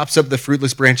 he props up the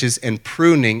fruitless branches and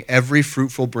pruning every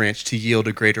fruitful branch to yield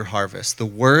a greater harvest. The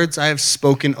words I have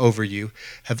spoken over you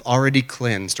have already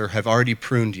cleansed or have already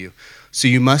pruned you, So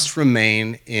you must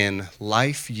remain in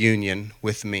life union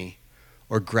with me,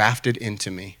 or grafted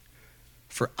into me,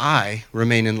 for I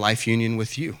remain in life union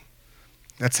with you.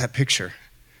 That's that picture.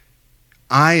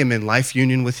 I am in life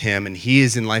union with him, and he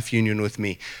is in life union with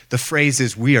me. The phrase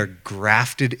is, we are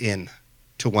grafted in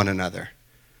to one another.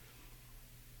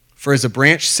 For as a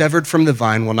branch severed from the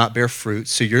vine will not bear fruit,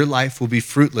 so your life will be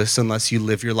fruitless unless you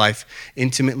live your life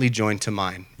intimately joined to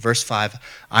mine. Verse 5,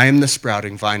 I am the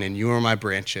sprouting vine, and you are my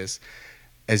branches.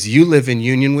 As you live in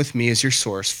union with me as your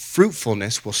source,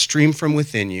 fruitfulness will stream from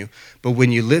within you, but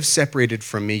when you live separated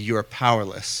from me, you are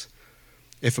powerless.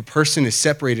 If a person is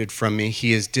separated from me,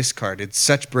 he is discarded.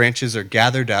 Such branches are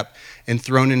gathered up and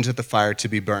thrown into the fire to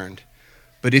be burned.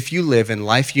 But if you live in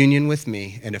life union with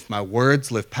me, and if my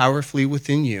words live powerfully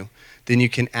within you, then you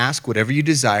can ask whatever you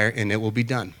desire, and it will be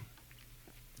done.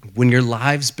 When your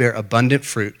lives bear abundant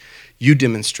fruit, you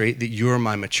demonstrate that you are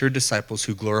my mature disciples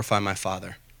who glorify my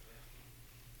Father.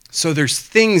 So there's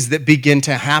things that begin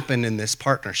to happen in this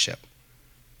partnership.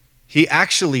 He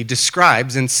actually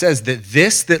describes and says that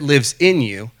this that lives in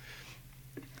you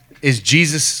is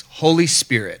Jesus' Holy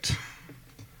Spirit.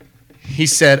 He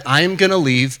said, I am going to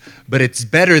leave, but it's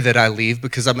better that I leave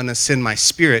because I'm going to send my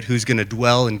Spirit who's going to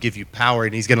dwell and give you power,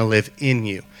 and he's going to live in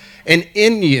you. And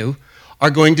in you are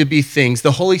going to be things,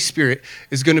 the Holy Spirit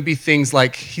is going to be things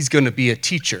like he's going to be a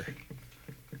teacher.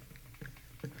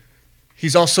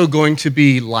 He's also going to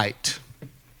be light.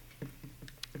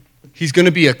 He's going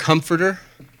to be a comforter.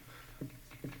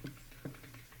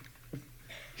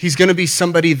 He's going to be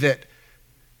somebody that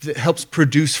helps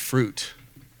produce fruit.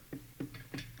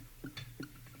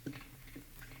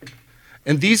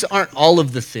 And these aren't all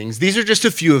of the things. These are just a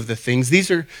few of the things.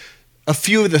 These are a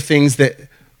few of the things that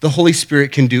the Holy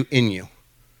Spirit can do in you.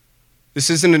 This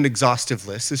isn't an exhaustive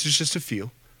list. This is just a few.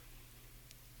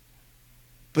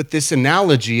 But this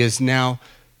analogy is now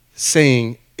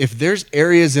saying, if there's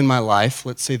areas in my life,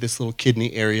 let's say this little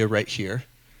kidney area right here,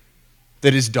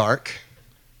 that is dark,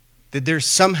 that there's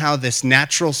somehow this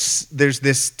there's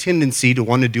this tendency to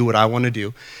want to do what I want to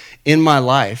do in my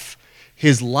life,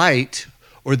 his light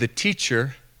or the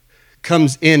teacher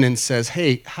comes in and says,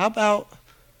 hey, how about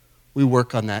we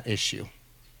work on that issue?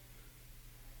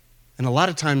 And a lot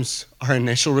of times our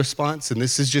initial response, and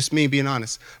this is just me being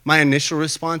honest, my initial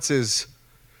response is,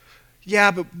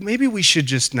 yeah, but maybe we should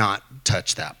just not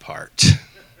touch that part.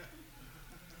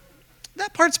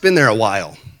 That part's been there a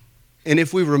while. And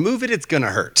if we remove it, it's going to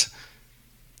hurt.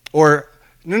 Or,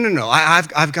 no,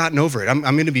 I've gotten over it. I'm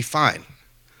going to be fine.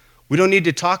 We don't need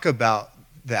to talk about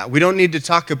that. We don't need to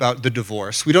talk about the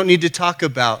divorce. We don't need to talk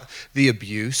about the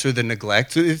abuse or the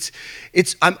neglect.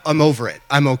 I'm over it.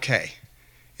 I'm okay.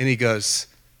 And he goes,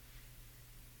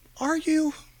 are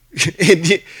you?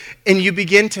 And you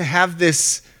begin to have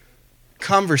this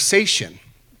conversation.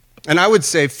 And I would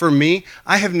say for me,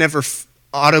 I have never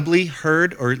audibly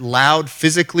heard or loud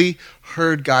physically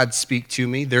heard God speak to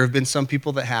me. There have been some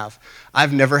people that have.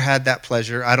 I've never had that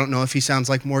pleasure. I don't know if he sounds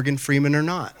like Morgan Freeman or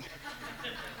not.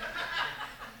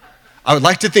 I would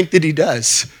like to think that he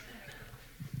does.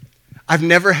 I've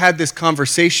never had this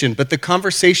conversation, but the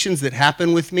conversations that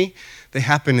happen with me, they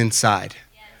happen inside.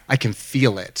 Yes. I can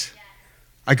feel it. Yes.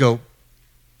 I go,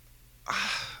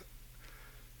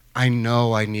 I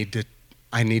know I need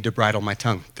to bridle my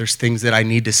tongue. There's things that I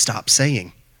need to stop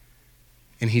saying.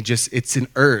 And it's an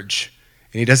urge.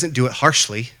 And he doesn't do it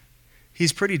harshly.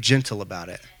 He's pretty gentle about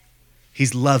it.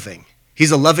 He's loving.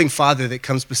 He's a loving father that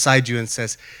comes beside you and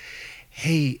says,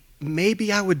 hey,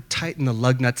 maybe I would tighten the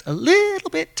lug nuts a little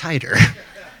bit tighter.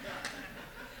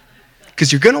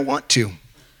 Because you're going to want to.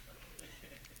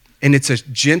 And it's a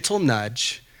gentle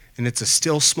nudge, and it's a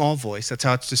still small voice. That's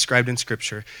how it's described in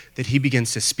Scripture, that he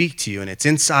begins to speak to you, and it's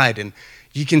inside. And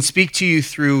he can speak to you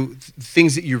through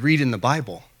things that you read in the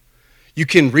Bible. You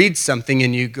can read something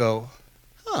and you go,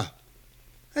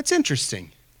 that's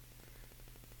interesting.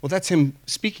 Well, that's him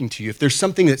speaking to you. If there's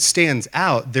something that stands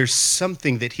out, there's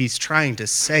something that he's trying to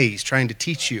say, he's trying to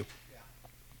teach you.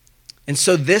 And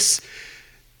so this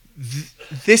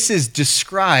is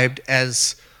described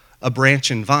as a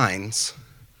branch in vines,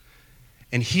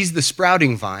 and he's the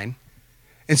sprouting vine.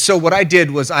 And so what I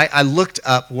did was I looked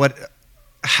up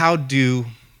how do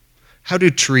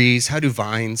trees, how do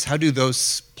vines, how do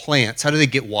those plants, how do they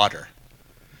get water?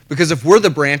 Because if we're the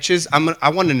branches, I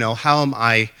want to know, how am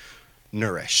I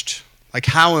nourished? Like,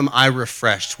 how am I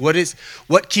refreshed?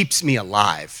 What keeps me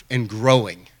alive and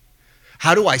growing?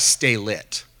 How do I stay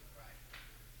lit?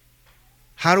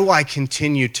 How do I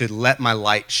continue to let my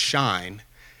light shine?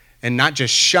 And not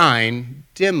just shine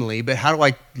dimly, but how do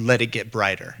I let it get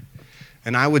brighter?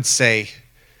 And I would say,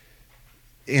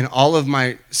 in all of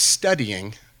my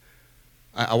studying,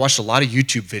 I watched a lot of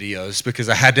YouTube videos because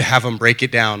I had to have them break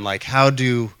it down, like how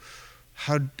do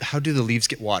the leaves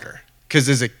get water?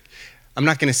 Because I'm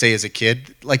not going to say as a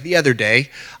kid, like the other day,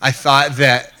 I thought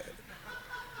that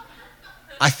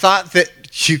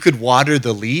you could water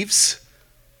the leaves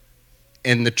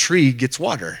and the tree gets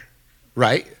water,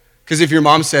 right? Because if your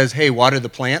mom says, hey, water the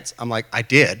plants, I'm like, I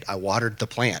did. I watered the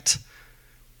plant.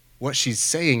 What she's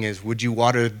saying is, would you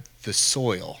water the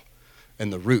soil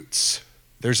and the roots?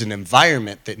 There's an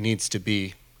environment that needs to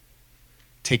be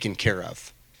taken care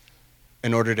of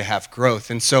in order to have growth.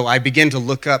 And so I began to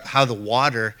look up how the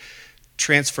water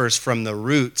transfers from the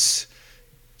roots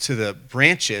to the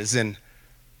branches, and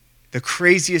the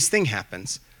craziest thing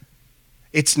happens.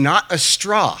 It's not a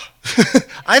straw.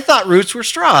 I thought roots were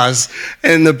straws,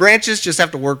 and the branches just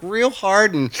have to work real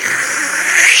hard, and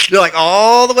they're like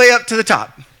all the way up to the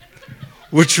top,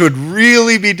 which would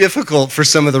really be difficult for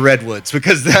some of the redwoods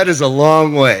because that is a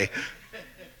long way.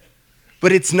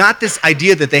 But it's not this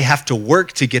idea that they have to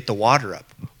work to get the water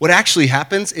up. What actually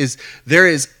happens is there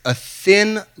is a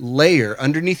thin layer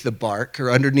underneath the bark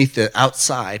or underneath the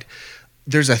outside.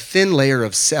 There's a thin layer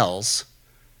of cells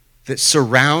that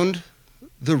surround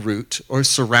the root or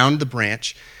surround the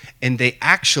branch, and they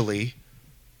actually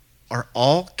are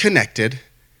all connected,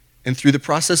 and through the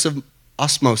process of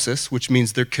osmosis, which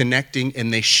means they're connecting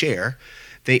and they share,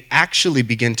 they actually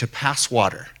begin to pass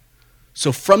water.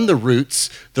 So from the roots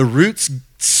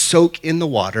soak in the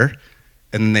water,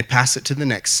 and then they pass it to the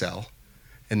next cell,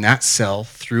 and that cell,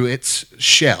 through its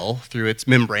shell, through its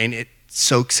membrane, it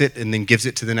soaks it and then gives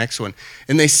it to the next one.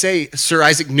 And they say Sir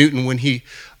Isaac Newton, when he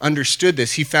understood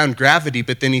this, he found gravity,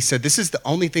 but then he said, this is the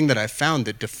only thing that I've found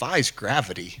that defies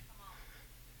gravity.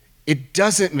 It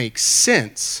doesn't make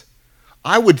sense.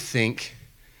 I would think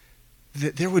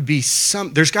that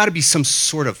there's got to be some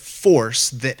sort of force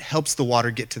that helps the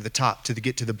water get to the top, to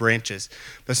get to the branches.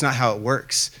 But that's not how it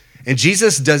works. And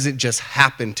Jesus doesn't just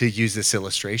happen to use this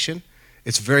illustration.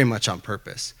 It's very much on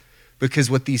purpose.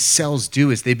 Because what these cells do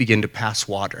is they begin to pass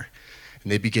water,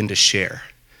 and they begin to share,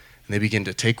 and they begin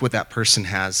to take what that person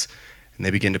has, and they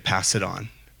begin to pass it on.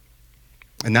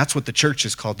 And that's what the church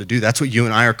is called to do. That's what you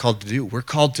and I are called to do. We're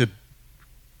called to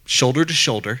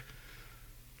shoulder,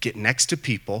 get next to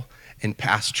people, and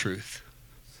pass truth.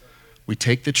 We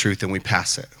take the truth and we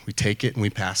pass it. We take it and we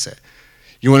pass it.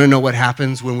 You want to know what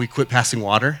happens when we quit passing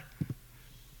water?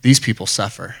 These people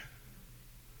suffer.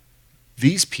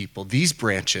 These people, these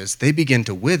branches, they begin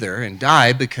to wither and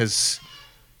die because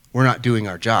we're not doing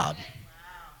our job.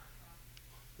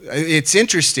 It's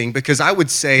interesting because I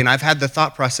would say, and I've had the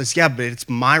thought process, yeah, but it's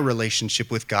my relationship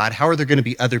with God. How are there going to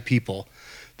be other people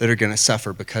that are going to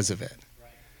suffer because of it?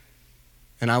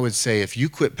 And I would say if you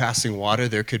quit passing water,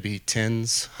 there could be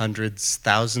tens, hundreds,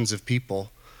 thousands of people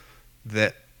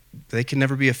that they can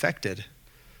never be affected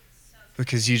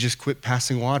because you just quit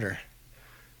passing water.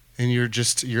 And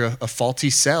you're a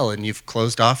faulty cell, and you've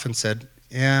closed off and said,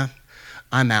 yeah,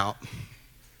 I'm out.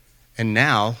 And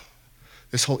now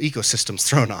this whole ecosystem's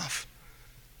thrown off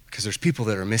because there's people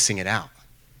that are missing it out.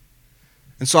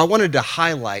 And so I wanted to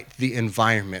highlight the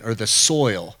environment or the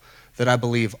soil that I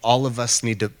believe all of us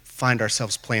need to find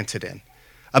ourselves planted in.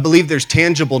 I believe there's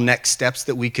tangible next steps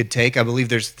that we could take. I believe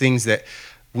there's things that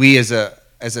we as a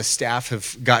staff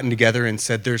have gotten together and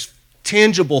said there's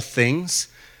tangible things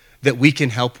that we can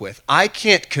help with. I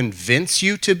can't convince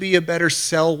you to be a better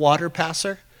cell water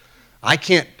passer. I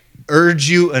can't urge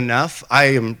you enough. I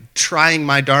am trying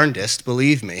my darndest,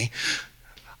 believe me.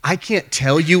 I can't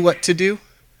tell you what to do,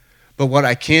 but what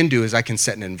I can do is I can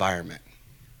set an environment.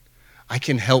 I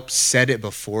can help set it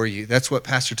before you. That's what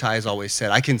Pastor Ty has always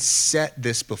said. I can set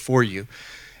this before you.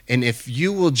 And if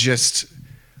you will just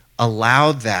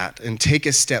allow that and take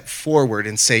a step forward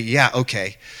and say, yeah,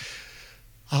 okay,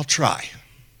 I'll try.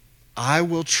 I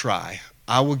will try.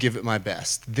 I will give it my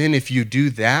best. Then if you do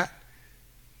that,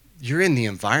 you're in the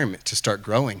environment to start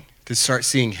growing, to start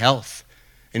seeing health.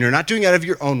 And you're not doing it out of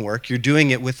your own work. You're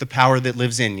doing it with the power that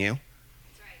lives in you.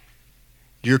 That's right.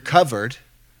 You're covered.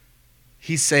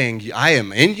 He's saying, I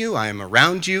am in you. I am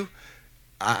around you.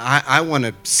 I want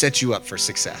to set you up for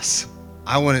success.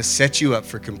 I want to set you up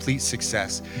for complete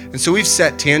success. And so we've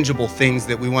set tangible things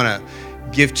that we want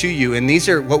to give to you. And these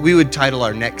are what we would title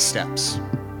our next steps.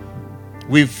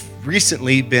 We've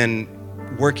recently been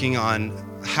working on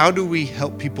how do we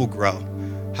help people grow?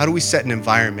 How do we set an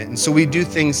environment? And so we do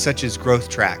things such as Growth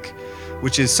Track,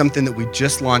 which is something that we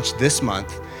just launched this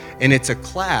month. And it's a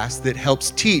class that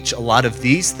helps teach a lot of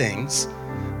these things,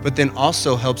 but then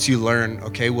also helps you learn,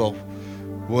 okay, well,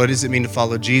 what does it mean to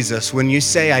follow Jesus? When you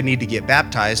say I need to get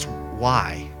baptized,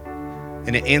 why?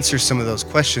 and it answers some of those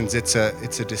questions. It's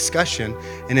a discussion,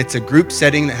 and it's a group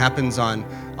setting that happens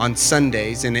on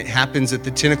Sundays, and it happens at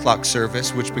the 10 o'clock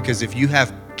service, because if you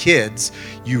have kids,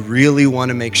 you really want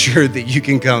to make sure that you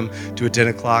can come to a 10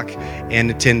 o'clock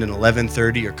and attend an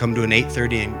 11:30, or come to an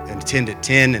 8:30 and attend at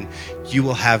 10, and you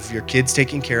will have your kids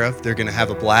taken care of. They're going to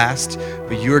have a blast,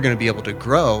 but you are going to be able to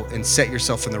grow and set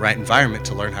yourself in the right environment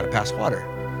to learn how to pass water.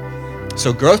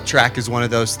 So Growth Track is one of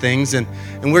those things, and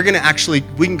we're going to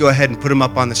we can go ahead and put them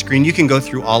up on the screen. You can go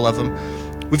through all of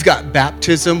them. We've got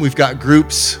baptism, we've got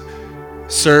groups,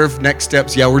 serve, next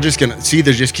steps. Yeah, we're just going to see,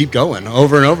 they just keep going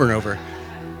over and over and over.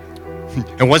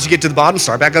 And once you get to the bottom,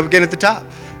 start back up again at the top.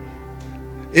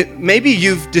 Maybe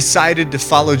you've decided to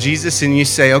follow Jesus and you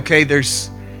say, okay,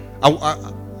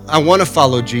 I want to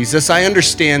follow Jesus. I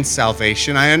understand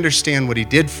salvation. I understand what he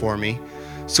did for me.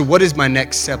 So what does my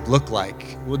next step look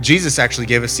like? Well, Jesus actually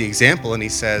gave us the example, and he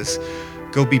says,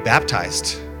 go be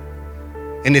baptized.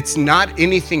 And it's not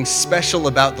anything special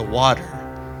about the water.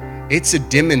 It's a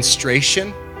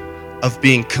demonstration of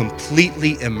being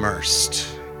completely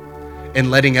immersed and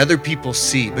letting other people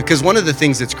see. Because one of the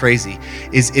things that's crazy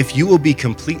is if you will be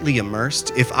completely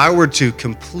immersed, if I were to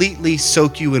completely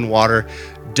soak you in water,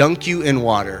 dunk you in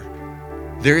water,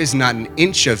 there is not an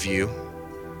inch of you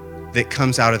that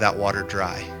comes out of that water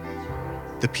dry.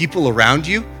 The people around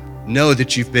you know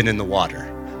that you've been in the water.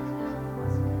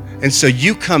 And so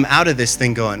you come out of this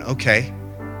thing going, okay,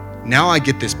 now I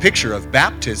get this picture of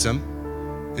baptism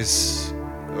is,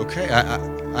 okay,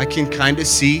 I can kind of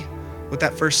see what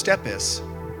that first step is.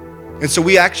 And so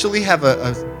we actually have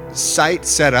a site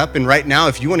set up, and right now,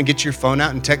 if you want to get your phone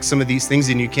out and text some of these things,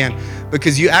 then you can,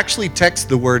 because you actually text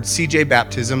the word CJ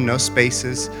Baptism, no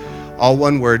spaces, all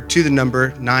one word, to the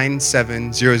number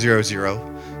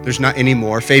 97000. There's not any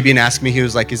more. Fabian asked me, he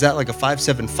was like, is that like a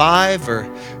 575? Or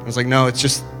I was like, no, it's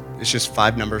just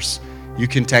 5 numbers. You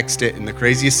can text it, and the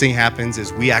craziest thing happens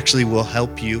is we actually will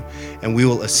help you, and we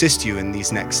will assist you in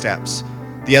these next steps.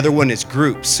 The other one is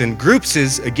groups, and groups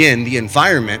is, again, the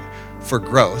environment for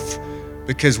growth,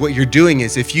 because what you're doing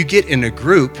is if you get in a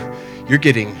group, you're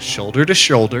getting shoulder to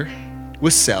shoulder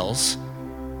with cells,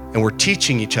 and we're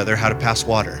teaching each other how to pass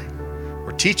water.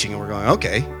 We're teaching, and we're going,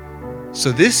 okay,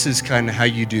 so this is kind of how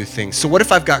you do things. So what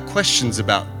if I've got questions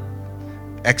about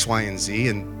X, Y, and Z,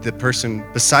 and the person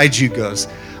beside you goes,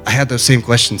 I had those same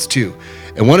questions too.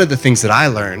 And one of the things that I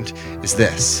learned is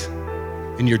this,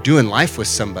 and you're doing life with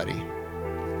somebody.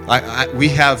 We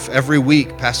have every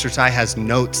week, Pastor Ty has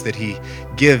notes that he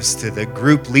gives to the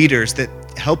group leaders that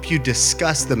help you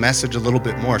discuss the message a little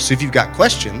bit more. So if you've got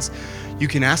questions, you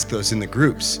can ask those in the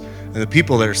groups, and the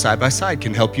people that are side by side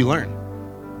can help you learn.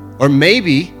 Or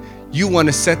maybe you want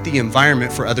to set the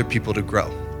environment for other people to grow,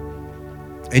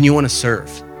 and you want to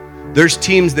serve. There's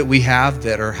teams that we have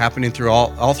that are happening through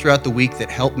all throughout the week that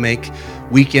help make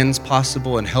weekends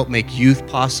possible, and help make youth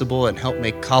possible, and help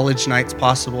make college nights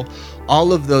possible.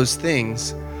 All of those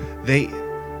things, they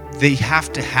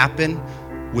have to happen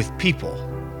with people.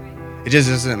 It just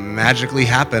doesn't magically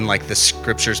happen like the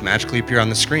scriptures magically appear on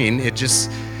the screen. It just,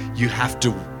 you have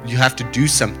to do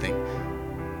something.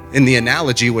 In the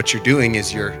analogy, what you're doing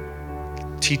is you're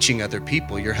teaching other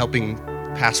people. You're helping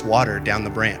pass water down the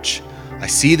branch. I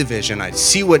see the vision. I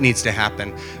see what needs to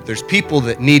happen. There's people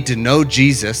that need to know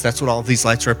Jesus. That's what all of these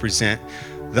lights represent.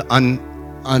 The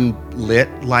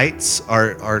unlit lights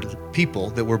are people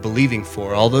that we're believing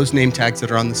for. All those name tags that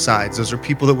are on the sides, those are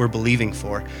people that we're believing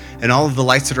for. And all of the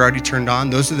lights that are already turned on,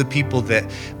 those are the people that,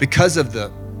 because of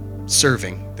the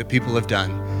serving that people have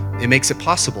done, it makes it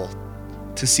possible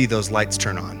to see those lights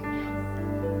turn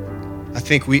on. I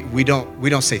think we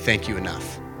don't say thank you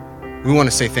enough. We want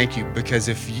to say thank you because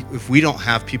if we don't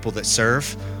have people that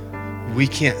serve, we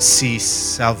can't see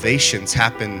salvations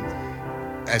happen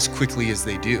as quickly as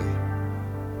they do.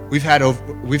 We've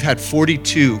had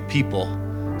 42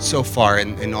 people so far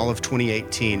in all of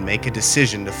 2018 make a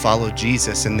decision to follow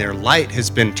Jesus, and their light has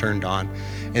been turned on.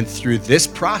 And through this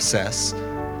process,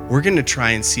 we're going to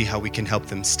try and see how we can help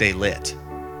them stay lit.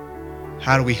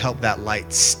 How do we help that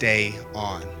light stay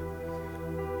on?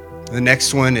 The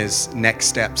next one is next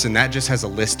steps, and that just has a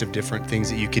list of different things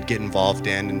that you could get involved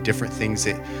in, and different things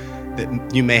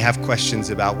that you may have questions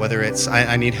about, whether it's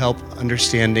I need help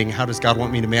understanding how does God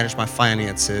want me to manage my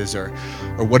finances, or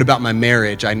what about my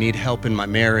marriage? I need help in my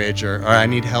marriage, or I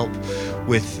need help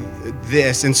with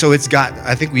this. And so it's got,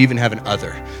 I think we even have an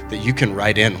other that you can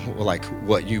write in like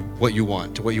what you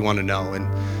want to know.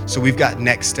 And so we've got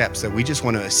next steps that we just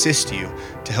want to assist you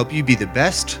to help you be the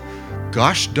best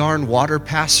gosh darn water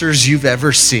passers you've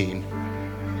ever seen.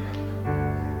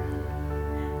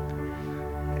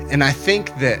 And I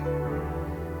think that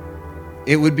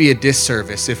it would be a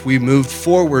disservice if we moved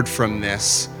forward from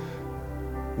this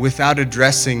without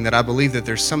addressing that I believe that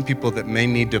there's some people that may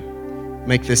need to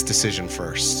make this decision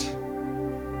first.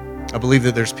 I believe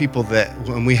that there's people that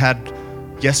when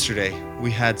yesterday, we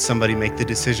had somebody make the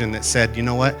decision that said, you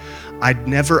know what? I'd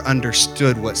never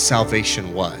understood what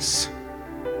salvation was.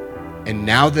 And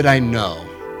now that I know,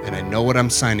 and I know what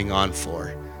I'm signing on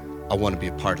for, I want to be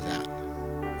a part of that.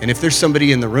 And if there's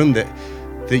somebody in the room that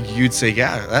you'd say,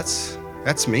 yeah,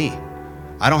 that's me.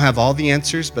 I don't have all the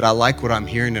answers, but I like what I'm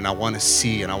hearing and I want to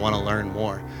see and I want to learn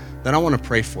more, then I want to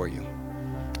pray for you.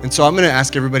 And so I'm going to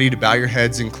ask everybody to bow your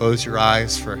heads and close your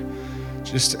eyes for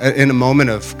just in a moment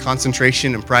of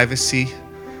concentration and privacy,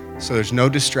 so there's no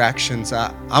distractions.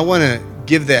 I want to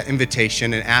give that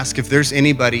invitation and ask if there's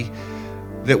anybody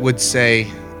that would say,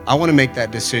 I want to make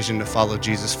that decision to follow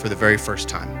Jesus for the very first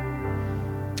time.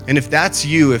 And if that's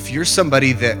you, if you're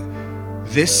somebody that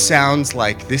this sounds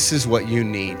like this is what you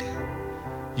need,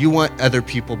 you want other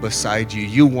people beside you,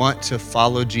 you want to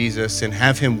follow Jesus and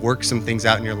have him work some things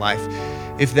out in your life.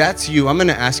 If that's you, I'm going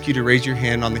to ask you to raise your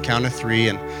hand on the count of 3,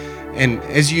 and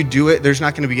as you do it, there's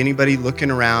not going to be anybody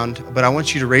looking around, but I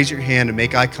want you to raise your hand and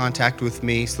make eye contact with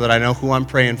me so that I know who I'm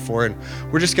praying for. And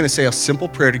we're just going to say a simple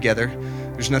prayer together.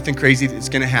 There's nothing crazy that's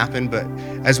going to happen, but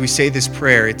as we say this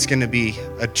prayer, it's going to be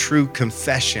a true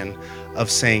confession of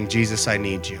saying, Jesus, I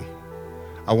need you.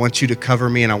 I want you to cover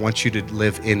me and I want you to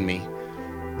live in me.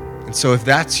 And so if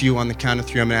that's you, on the count of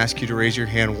 3, I'm going to ask you to raise your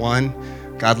hand.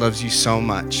 1, God loves you so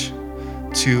much.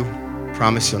 2,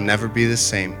 promise you'll never be the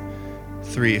same.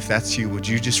 3, if that's you, would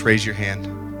you just raise your hand?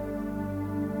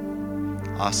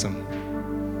 Awesome.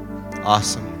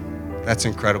 Awesome. That's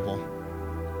incredible.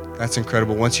 That's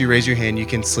incredible. Once you raise your hand, you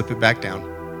can slip it back down.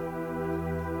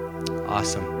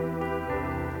 Awesome.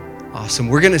 Awesome.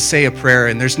 We're going to say a prayer,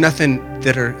 and there's nothing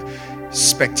that are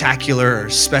spectacular or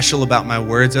special about my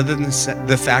words other than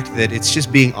the fact that it's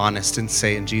just being honest and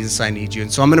saying, Jesus, I need you.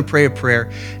 And so I'm going to pray a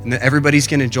prayer, and then everybody's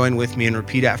going to join with me and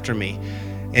repeat after me.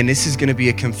 And this is going to be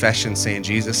a confession saying,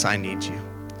 Jesus, I need you.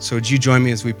 So would you join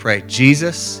me as we pray?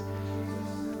 Jesus,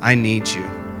 I need you.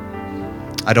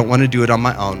 I don't want to do it on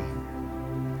my own.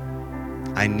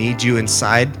 I need you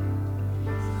inside.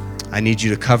 I need you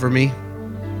to cover me.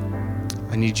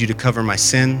 I need you to cover my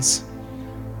sins.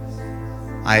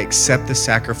 I accept the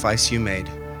sacrifice you made.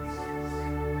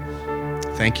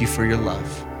 Thank you for your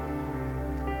love.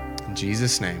 In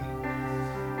Jesus' name,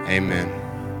 amen.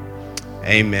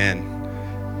 Amen.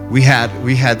 We had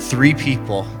 3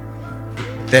 people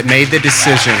that made the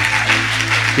decision.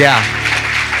 Yeah,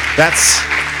 that's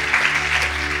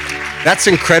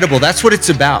incredible. That's what it's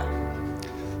about.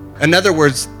 In other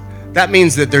words, that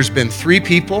means that there's been 3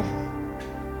 people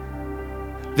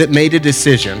that made a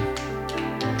decision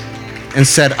and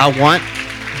said, I want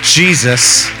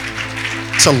Jesus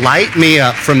to light me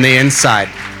up from the inside.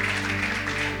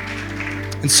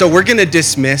 And so we're going to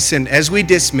dismiss, and as we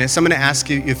dismiss, I'm going to ask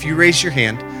you, if you raise your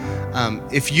hand,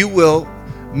 if you will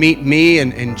meet me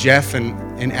and Jeff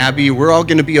and Abby, we're all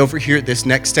going to be over here at this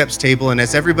Next Steps table, and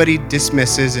as everybody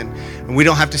dismisses, and we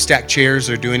don't have to stack chairs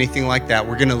or do anything like that,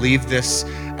 we're going to leave this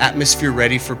atmosphere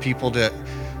ready for people to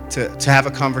have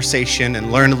a conversation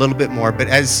and learn a little bit more. But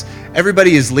as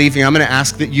everybody is leaving, I'm going to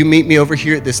ask that you meet me over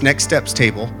here at this Next Steps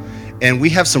table, and we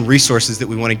have some resources that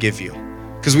we want to give you,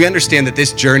 because we understand that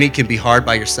this journey can be hard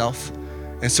by yourself,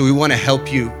 and so we want to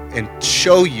help you and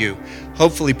show you,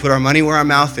 hopefully put our money where our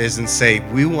mouth is and say,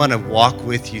 we want to walk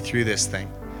with you through this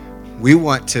thing. We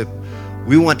want to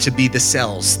be the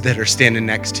cells that are standing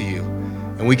next to you,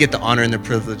 and we get the honor and the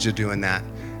privilege of doing that.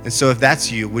 And so if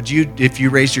that's you, would you, if you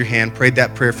raised your hand, prayed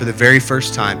that prayer for the very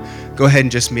first time, go ahead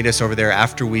and just meet us over there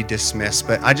after we dismiss.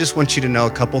 But I just want you to know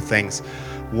a couple things.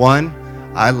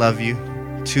 1, I love you.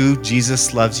 2,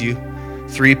 Jesus loves you.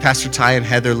 3, Pastor Ty and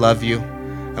Heather love you.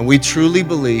 And we truly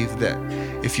believe that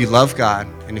if you love God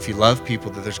and if you love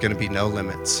people, that there's going to be no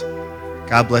limits.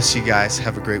 God bless you guys.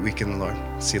 Have a great week in the Lord.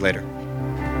 See you later.